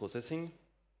Hardsploit is processing.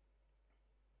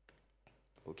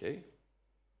 Okay.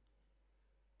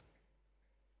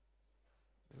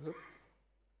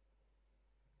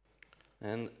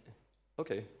 And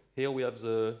okay, here we have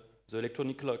the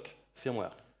electronic lock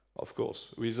firmware. Of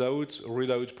course, without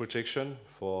readout protection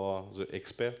for the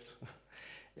experts.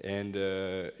 And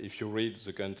if you read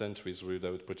the content with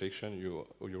readout protection, you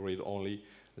read only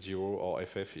 0 or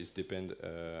FF is depend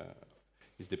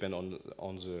on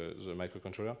the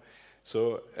microcontroller.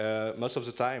 So most of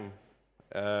the time,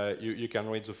 you can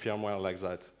read the firmware like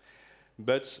that.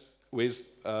 But with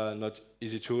not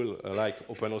easy tool like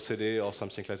OpenOCD or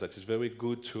something like that, it's a very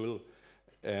good tool,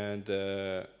 and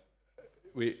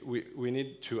we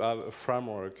need to have a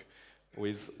framework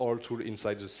with all tools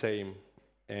inside the same,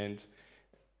 and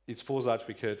it's for that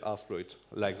we create Hardsploit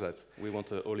like that. We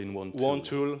want an all-in-one tool. One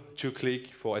tool, 2 click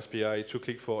for SPI, 2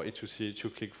 click for E2C, 2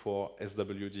 click for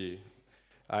SWD.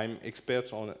 I'm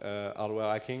expert on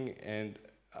hardware hacking, and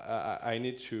I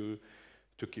need to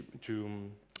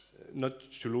not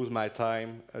to lose my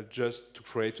time, just to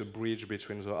create a bridge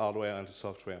between the hardware and the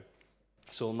software.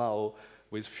 So now,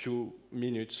 with few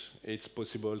minutes, it's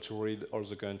possible to read all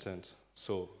the content.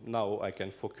 So now I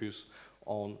can focus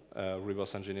on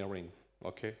reverse engineering.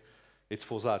 Okay, it's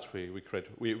for that we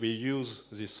use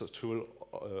this tool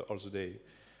all the day.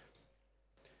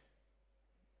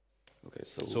 Okay,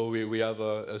 so we have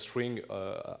a string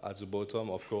at the bottom,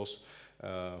 of course,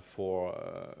 for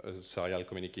serial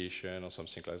communication or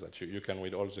something like that. You can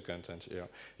read all the content here.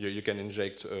 You can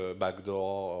inject a backdoor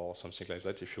or something like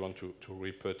that if you want to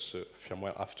re-put the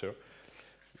firmware after.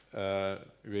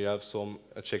 We have some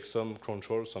checksum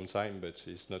control sometime, but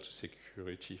it's not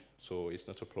security, so it's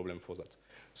not a problem for that.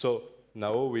 So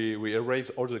now we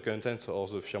erase all the content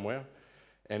of the firmware,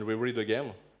 and we read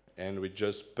again, and we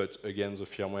just put again the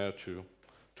firmware to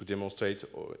demonstrate.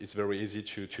 It's very easy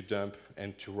to dump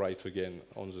and to write again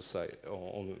on the side,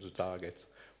 on the target,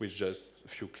 with just a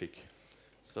few clicks.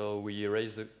 So we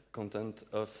erase the content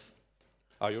of...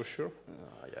 Are you sure?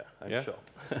 Yeah, I'm sure.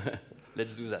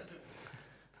 Let's do that.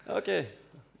 Okay,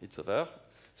 it's over.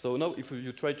 So now, if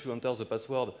you try to enter the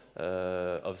password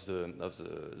of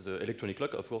the electronic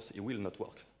lock, of course, it will not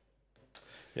work.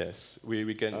 Yes,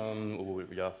 we can.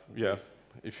 Yeah.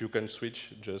 If you can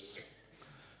switch, just.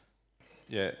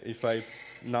 Yeah. If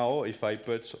I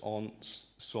put on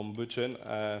some button,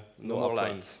 no more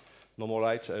light. No more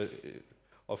light.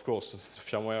 Of course, the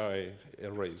firmware is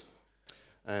erased.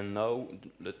 And now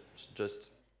let's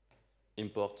just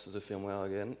import the firmware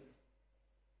again.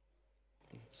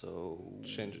 So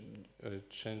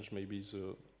change maybe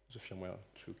the firmware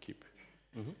to keep.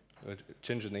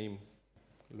 Change the name.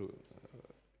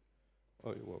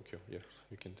 Okay. Yes,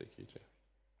 you can take it.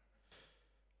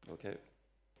 Yeah. Okay.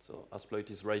 So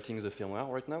Hardsploit is writing the firmware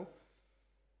right now.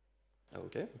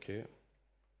 Okay. Okay.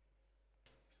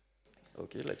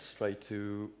 Okay. Let's try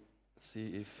to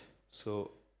see if.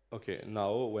 So okay.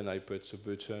 Now when I put the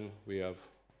button, we have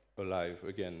alive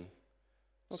again.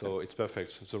 Okay. So it's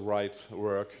perfect. The right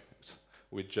work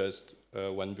with just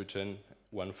one button,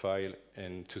 one file,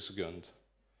 and 2 seconds.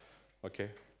 Okay.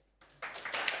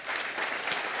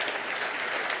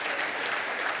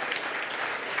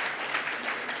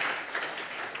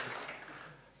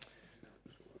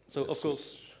 So of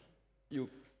course,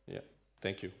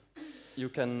 thank you. You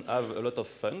can have a lot of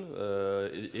fun.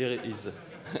 Here is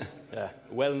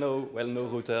well-known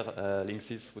router,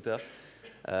 Linksys router.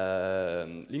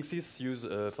 Linksys use,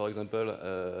 for example,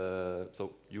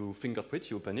 so you fingerprint,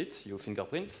 you open it, you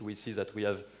fingerprint. We see that we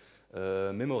have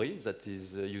memory that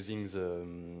is using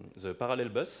the parallel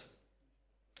bus,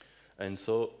 and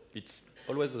so it's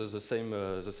always the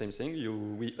same thing.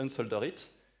 We unsolder it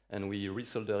and we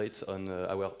resolder it on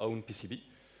our own PCB,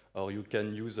 or you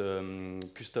can use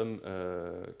custom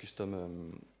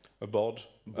a board.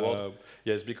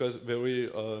 Yes, because very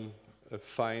a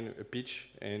fine pitch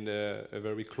and a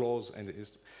very close, and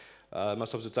it's,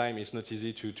 most of the time it's not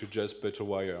easy to just put a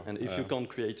wire. And if you can't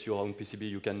create your own PCB,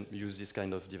 you can use this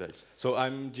kind of device. So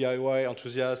I'm DIY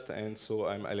enthusiast, and so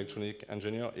I'm electronic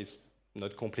engineer. It's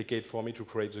not complicated for me to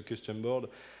create the custom board,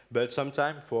 but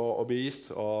sometimes for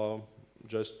hobbyists or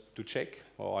just to check,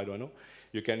 or I don't know,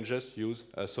 you can just use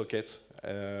a socket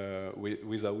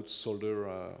without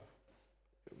solder.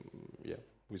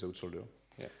 Without solder.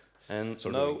 Yeah. And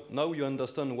now you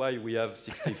understand why we have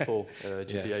 64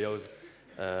 GPIOs,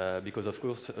 because of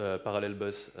course parallel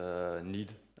bus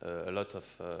need a lot of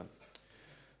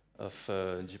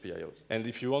GPIOs. And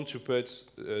if you want to put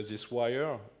this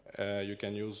wire, you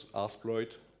can use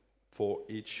Hardsploit for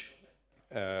each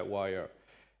wire.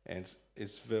 And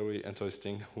it's very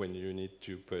interesting when you need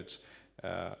to put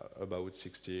about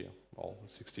 60 or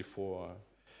 64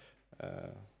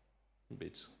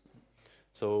 bits.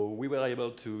 So we were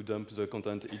able to dump the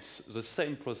content. It's the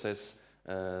same process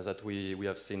that we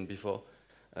have seen before.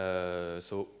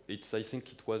 So I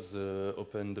think it was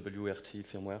OpenWRT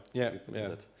firmware. Yeah, yeah.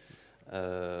 That.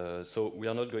 So we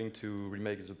are not going to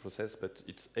remake the process, but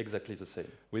it's exactly the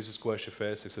same. With the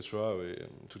SquashFS, etc.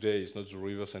 Today is not the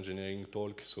reverse engineering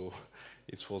talk, so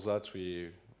it's for that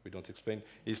we don't explain.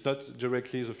 It's not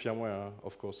directly the firmware,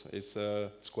 of course. It's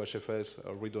SquashFS,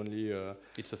 read-only.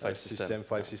 It's a file system.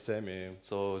 File system.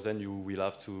 So then you will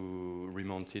have to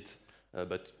remount it,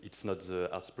 but it's not the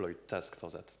Hardsploit task for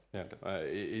that. Yeah,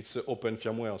 it's open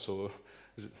firmware, so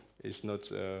it's not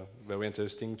very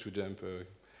interesting to dump.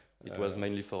 It was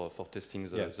mainly for testing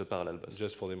the parallel bus.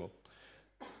 Just for demo.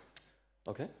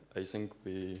 Okay, I think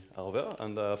we are over.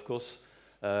 And of course,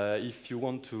 if you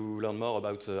want to learn more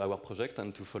about our project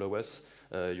and to follow us,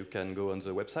 you can go on the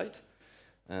website.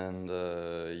 And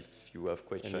if you have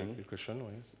questions. Any question?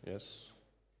 Yes.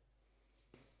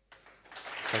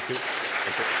 Thank you.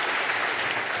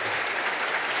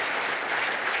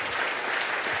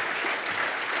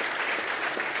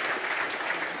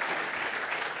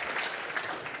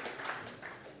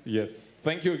 Yes,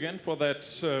 thank you again for that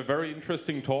very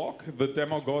interesting talk. The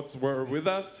demo gods were with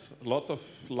us, lots of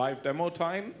live demo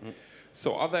time.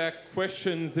 So are there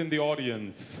questions in the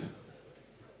audience?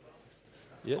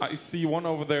 Yes. I see one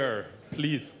over there.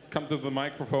 Please come to the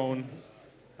microphone.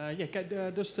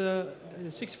 Just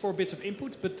 64 bits of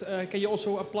input, but can you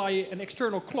also apply an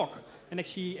external clock and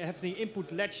actually have the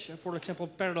input latch, for example,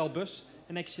 parallel bus,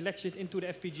 and actually latch it into the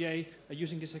FPGA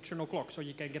using this external clock, so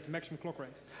you can get the maximum clock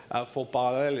rate? For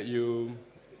parallel,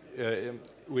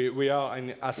 we are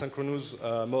in asynchronous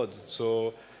mode,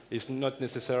 so it's not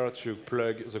necessary to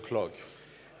plug the clock.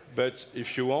 But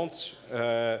if you want,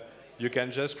 you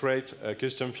can just create a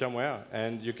custom firmware,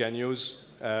 and you can use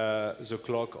the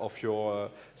clock of your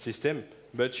system.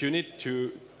 But you need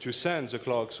to send the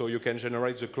clock, so you can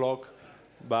generate the clock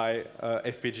by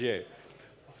FPGA.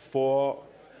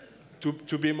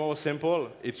 To be more simple,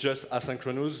 it's just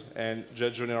asynchronous and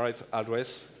just generate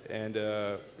address, and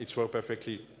it works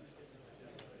perfectly.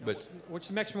 But what's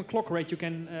the maximum clock rate you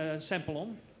can sample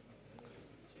on?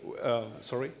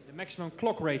 Sorry? The maximum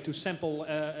clock rate to sample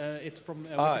it from with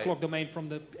the clock domain from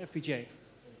the FPGA.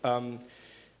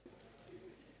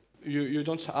 You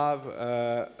don't have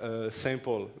a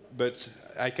sample, but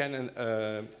I can.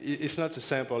 It's not a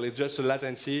sample; it's just a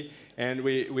latency, and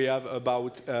we have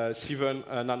about 7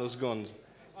 nanoseconds.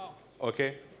 Oh.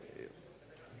 Okay.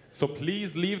 So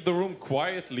please leave the room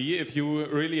quietly if you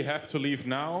really have to leave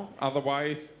now.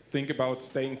 Otherwise, think about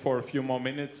staying for a few more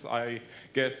minutes. I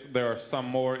guess there are some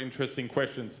more interesting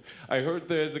questions. I heard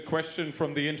there's a question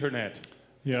from the internet.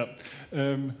 Yeah.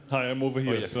 Hi, I'm over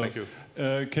here. Oh, yes, thank you.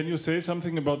 Can you say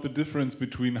something about the difference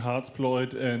between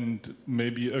Hardsploit and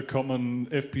maybe a common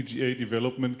FPGA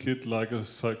development kit like a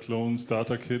Cyclone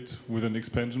starter kit with an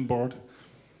expansion board?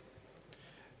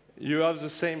 You have the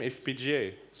same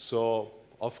FPGA, so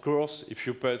of course, if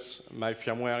you put my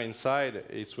firmware inside,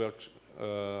 it works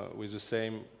with the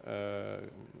same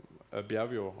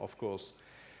behavior, of course.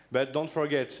 But don't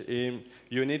forget,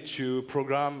 you need to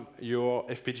program your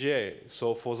FPGA.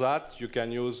 So for that, you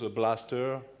can use a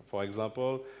blaster, for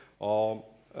example, or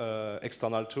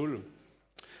external tool.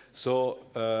 So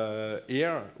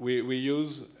here, we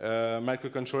use a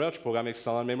microcontroller to program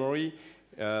external memory,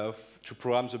 to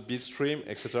program the bit stream,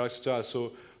 etc., etc.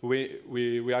 So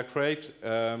we are create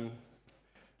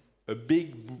a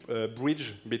big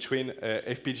bridge between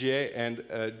FPGA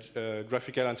and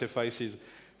graphical interfaces.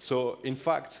 So in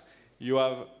fact, you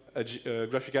have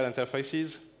graphical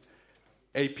interfaces,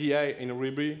 API in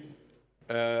Ruby,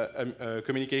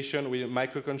 communication with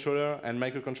microcontroller, and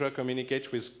microcontroller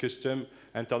communicates with custom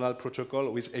internal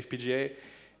protocol with FPGA.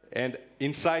 And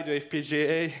inside the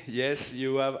FPGA, yes,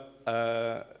 you have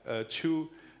 2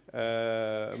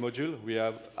 modules. We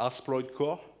have Hardsploit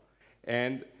core,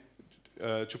 and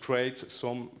to create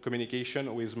some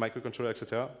communication with microcontroller,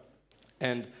 etc.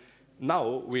 And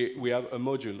now we have a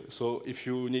module. So if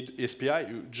you need SPI,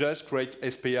 you just create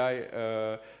SPI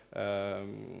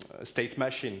state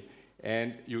machine,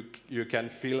 and you can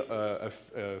fill a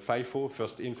FIFO,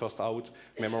 first in, first out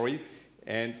memory,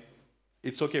 and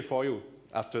it's okay for you.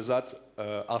 After that,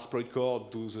 Hardsploit core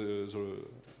do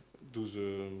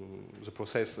the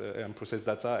process and process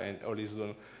data, and all is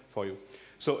done for you.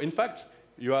 So in fact,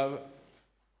 you have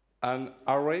an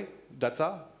array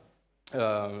data,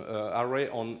 array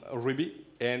on Ruby,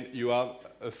 and you have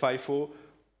a FIFO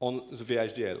on the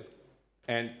VHDL.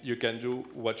 and you can do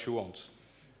what you want.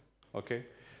 Okay,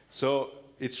 so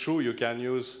it's true you can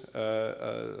use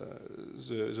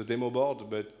the demo board,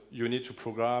 but you need to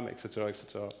program, etc.,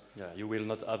 etc. Yeah, you will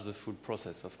not have the full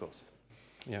process, of course.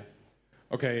 Yeah.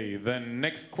 Okay, then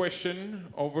next question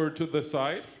over to the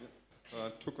side.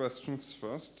 Two questions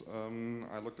first.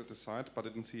 I looked at the site, but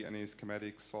didn't see any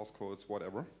schematics, source codes,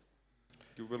 whatever.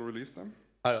 You will release them?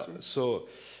 So,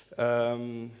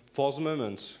 for the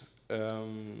moment,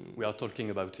 we are talking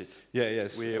about it. Yeah,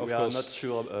 yes. We are not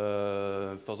sure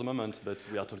for the moment, but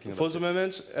we are talking about it. For the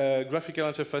moment,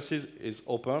 graphical interfaces is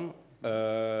open.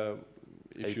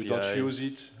 If API. you don't use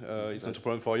it, it's not a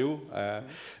problem for you.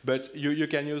 But you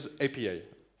can use API.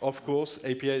 Of course,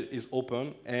 API is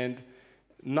open, and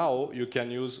now you can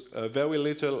use a very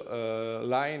little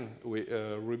line,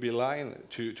 Ruby line,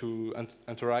 to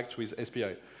interact with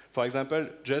SPI. For example,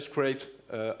 just create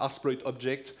a Hardsploit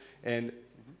object, and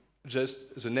just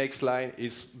the next line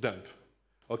is dump.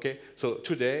 Okay? So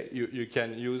today, you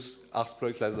can use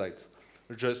Hardsploit like that.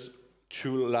 Just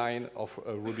 2 lines of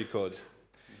Ruby code.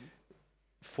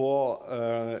 For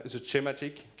the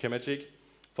schematic,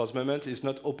 for the moment, it's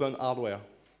not open hardware.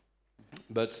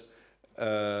 But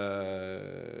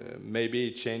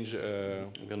maybe change. We're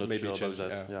not maybe sure change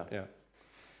about that. Yeah. Yeah.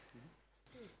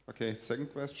 Okay,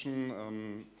 second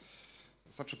question.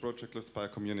 Such a project lives by a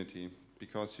community,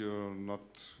 because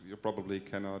you probably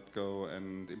cannot go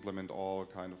and implement all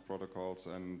kind of protocols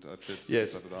and chips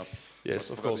Yes. and set it up. Yes,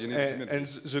 but of course. And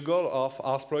the goal of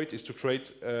Hardsploit is to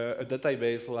create a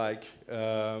database like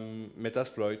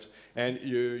Metasploit. And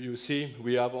you see,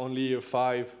 we have only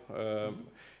 5.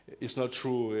 It's not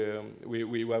true.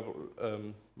 We have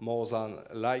more than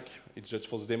like. It's just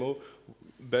for the demo.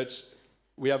 But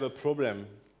we have a problem,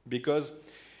 because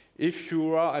if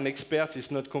you are an expert,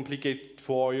 it's not complicated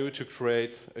for you to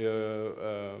create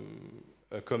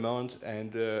a command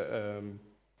and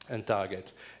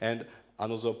target. And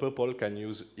another people can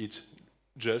use it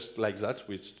just like that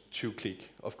with 2 clicks,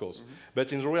 of course.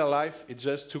 But in real life, it's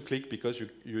just 2 clicks, because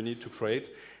you need to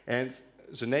create. And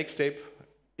the next step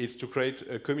is to create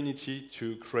a community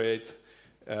to create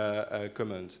a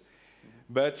command.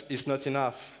 But it's not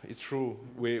enough. It's true.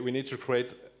 We need to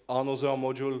create another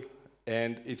module.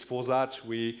 And it's for that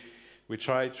we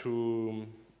try to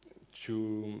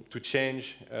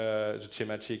change the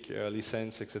schematic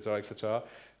license, etc.,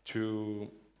 to,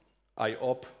 I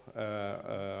hope,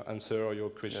 answer your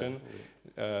question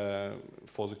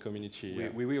for the community.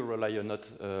 We will rely a lot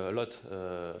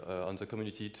on the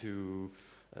community to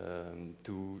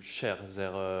share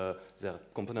their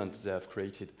components they have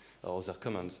created or their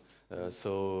commands.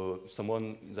 So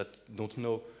someone that don't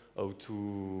know how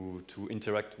to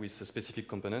interact with a specific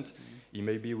component, he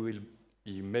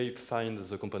may find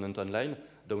the component online,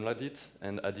 download it,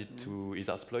 and add it to his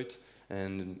Hardsploit,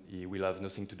 and he will have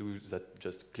nothing to do that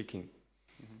just clicking.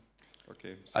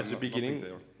 Okay. So at the beginning,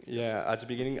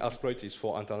 Hardsploit is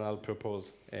for internal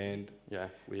purpose, and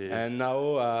and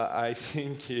now I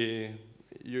think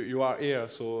you are here,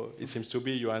 so it seems to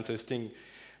be you are interesting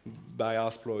by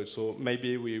Hardsploit. So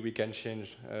maybe we can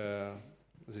change.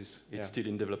 This. It's still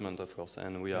in development, of course,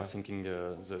 and we are thinking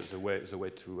the way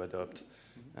to adopt.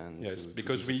 And yes,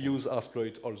 because we use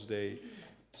Hardsploit all the day,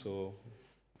 so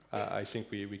I think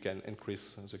we can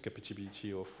increase the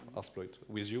compatibility of Hardsploit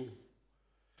with you.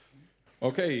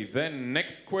 Okay, then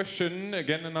next question.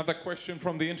 Again, another question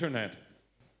from the internet.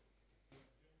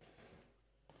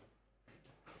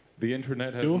 The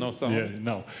internet has no sound. Yeah,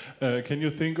 no. Can you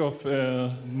think of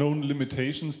known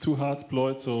limitations to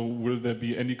Hardsploit? So will there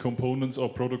be any components or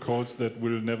protocols that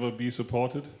will never be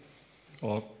supported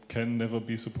or can never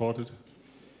be supported?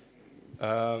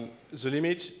 The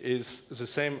limit is the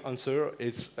same answer.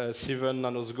 It's 7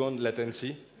 nanosecond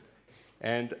latency.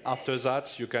 And after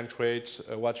that, you can create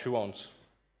what you want.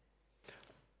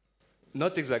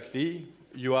 Not exactly.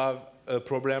 You have a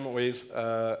problem with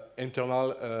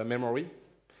internal memory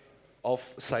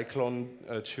of Cyclone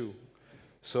 2.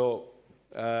 So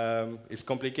it's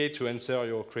complicated to answer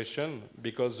your question,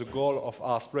 because the goal of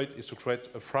Hardsploit is to create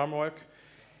a framework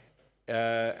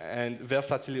and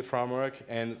versatile framework.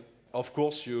 And of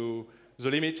course, the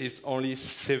limit is only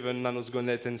 7 nanosecond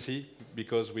latency,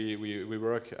 because we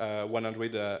work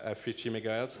 150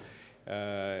 megahertz,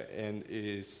 and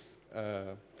is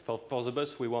for the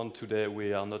bus we want today,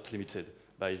 we are not limited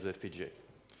by the FPGA.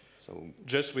 So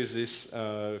just with this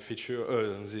feature,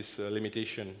 this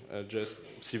limitation, just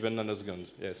 7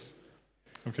 nanoseconds, yes.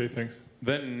 Okay, thanks.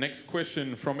 Then next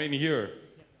question from in here.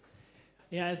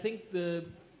 Yeah, I think the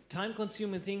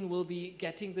time-consuming thing will be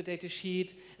getting the data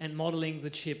sheet and modeling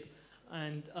the chip.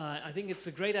 And I think it's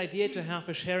a great idea to have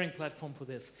a sharing platform for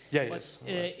this. Yeah, but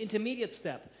yes. intermediate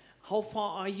step, how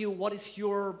far are you? What is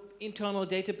your internal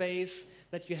database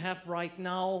that you have right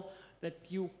now that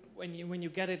you, when you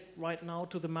get it right now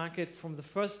to the market from the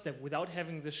first step without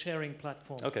having the sharing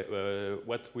platform? Okay,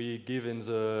 what we give in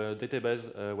the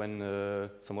database when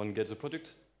someone gets a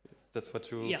product? That's what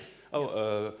you... Yes. Oh,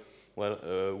 yes. Well,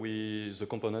 the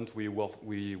component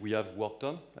we have worked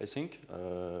on, I think,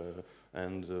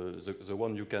 and the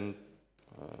one you can...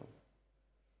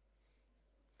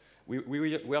 we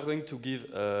are going to give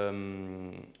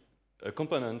a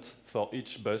component for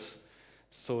each bus,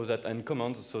 so that and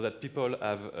commands, so that people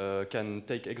have can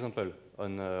take example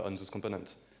on those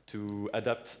components to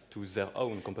adapt to their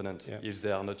own component if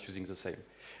they are not using the same.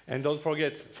 And don't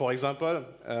forget, for example,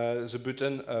 the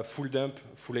button full dump,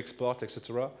 full export,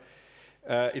 etc.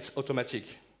 It's automatic.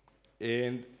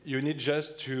 And you need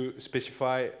just to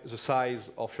specify the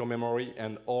size of your memory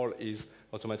and all is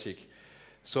automatic.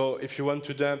 So if you want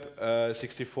to dump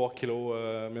 64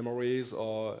 kilo memories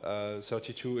or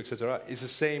 32, etc., it's the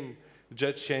same,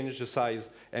 just change the size.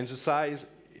 And the size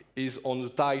is on the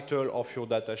title of your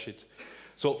datasheet.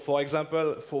 So for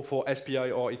example, for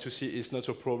SPI or E2C, it's not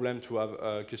a problem to have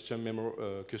a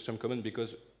custom command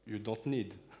because you don't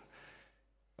need.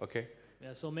 Okay?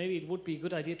 Yeah, so maybe it would be a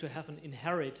good idea to have an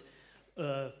inherit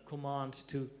command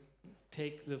to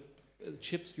take the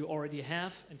chips you already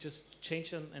have and just change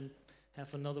them and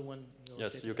have another one.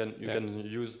 Yes, you can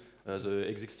use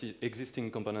the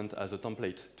existing component as a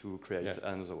template to create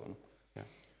another one. Yeah.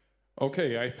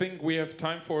 Okay, I think we have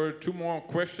time for 2 more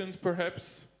questions,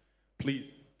 perhaps. Please.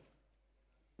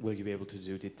 Will you be able to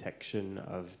do detection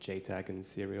of JTAG and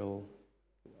serial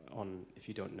on if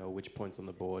you don't know which points on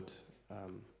the board?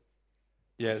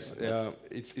 Yes,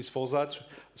 it's for that.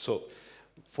 So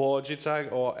for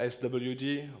JTAG or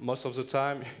SWD, most of the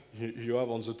time you have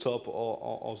on the top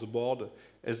or on the board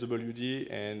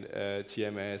SWD and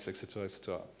TMS, etc.,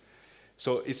 etc.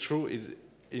 So it's true.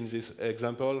 In this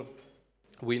example,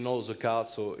 we know the card,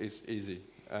 so it's easy.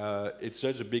 It's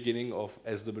just the beginning of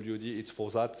SWD. It's for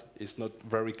that. It's not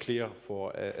very clear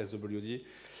for SWD,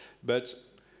 but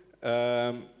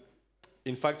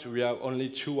in fact we have only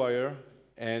 2 wires.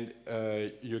 And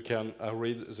you can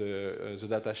read the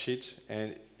data sheet,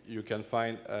 and you can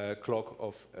find a clock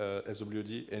of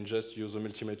SWD and just use the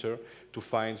multimeter to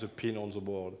find the pin on the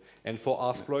board. And for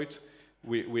Hardsploit,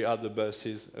 we add the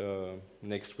buses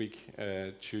next week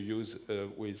to use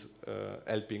with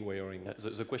helping wiring.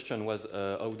 The question was,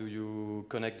 how do you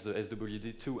connect the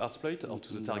SWD to Hardsploit or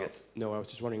to the target? No, I was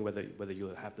just wondering whether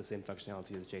you'll have the same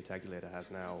functionality as JTagulator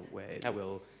has now, where it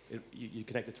will... You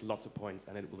connect it to lots of points,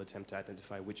 and it will attempt to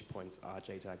identify which points are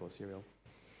JTAG or serial.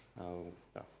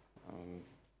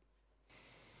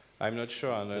 I'm not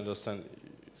sure I understand.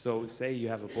 So say you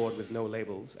have a board with no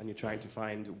labels, and you're trying to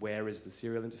find where is the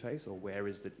serial interface, or where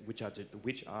is which are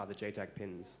the JTAG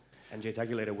pins, and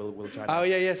JTagulator will try to... Oh,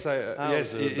 yeah, yes,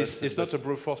 yes. It's not a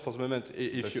brute force for the moment.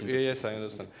 Yes, I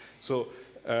understand. So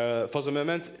for the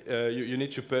moment, you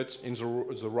need to put in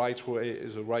the right way,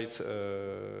 the right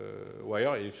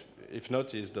wire. If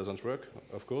not, it doesn't work,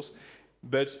 of course.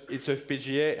 But it's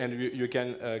FPGA, and you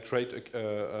can create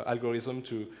an algorithm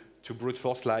to brute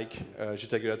force like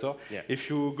JTagulator. Yeah. If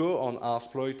you go on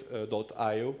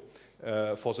hardsploit.io,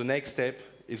 for the next step,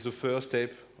 is the first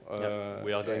step.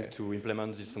 We are going to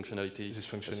implement this functionality,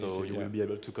 so you will be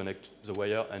able to connect the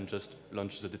wire and just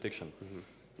launch the detection. Mm-hmm.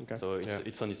 Okay. So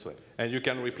it's on its way. And you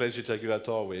can replace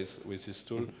JTagulator with this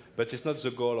tool, but it's not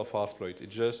the goal of Hardsploit.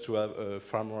 It's just to have a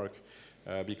framework,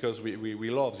 because we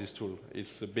love this tool.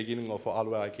 It's the beginning of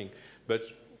hardware hacking, but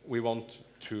we want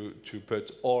to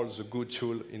put all the good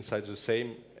tools inside the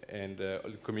same, and the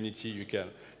community you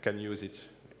can use it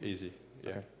easy. Yeah.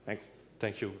 Okay. Thanks.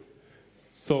 Thank you.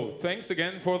 So thanks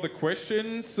again for the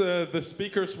questions. The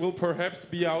speakers will perhaps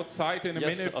be outside in a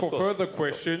minute for further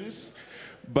questions.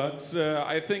 But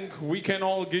I think we can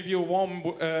all give you a warm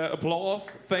applause.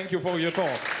 Thank you for your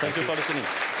talk. Thank you for listening.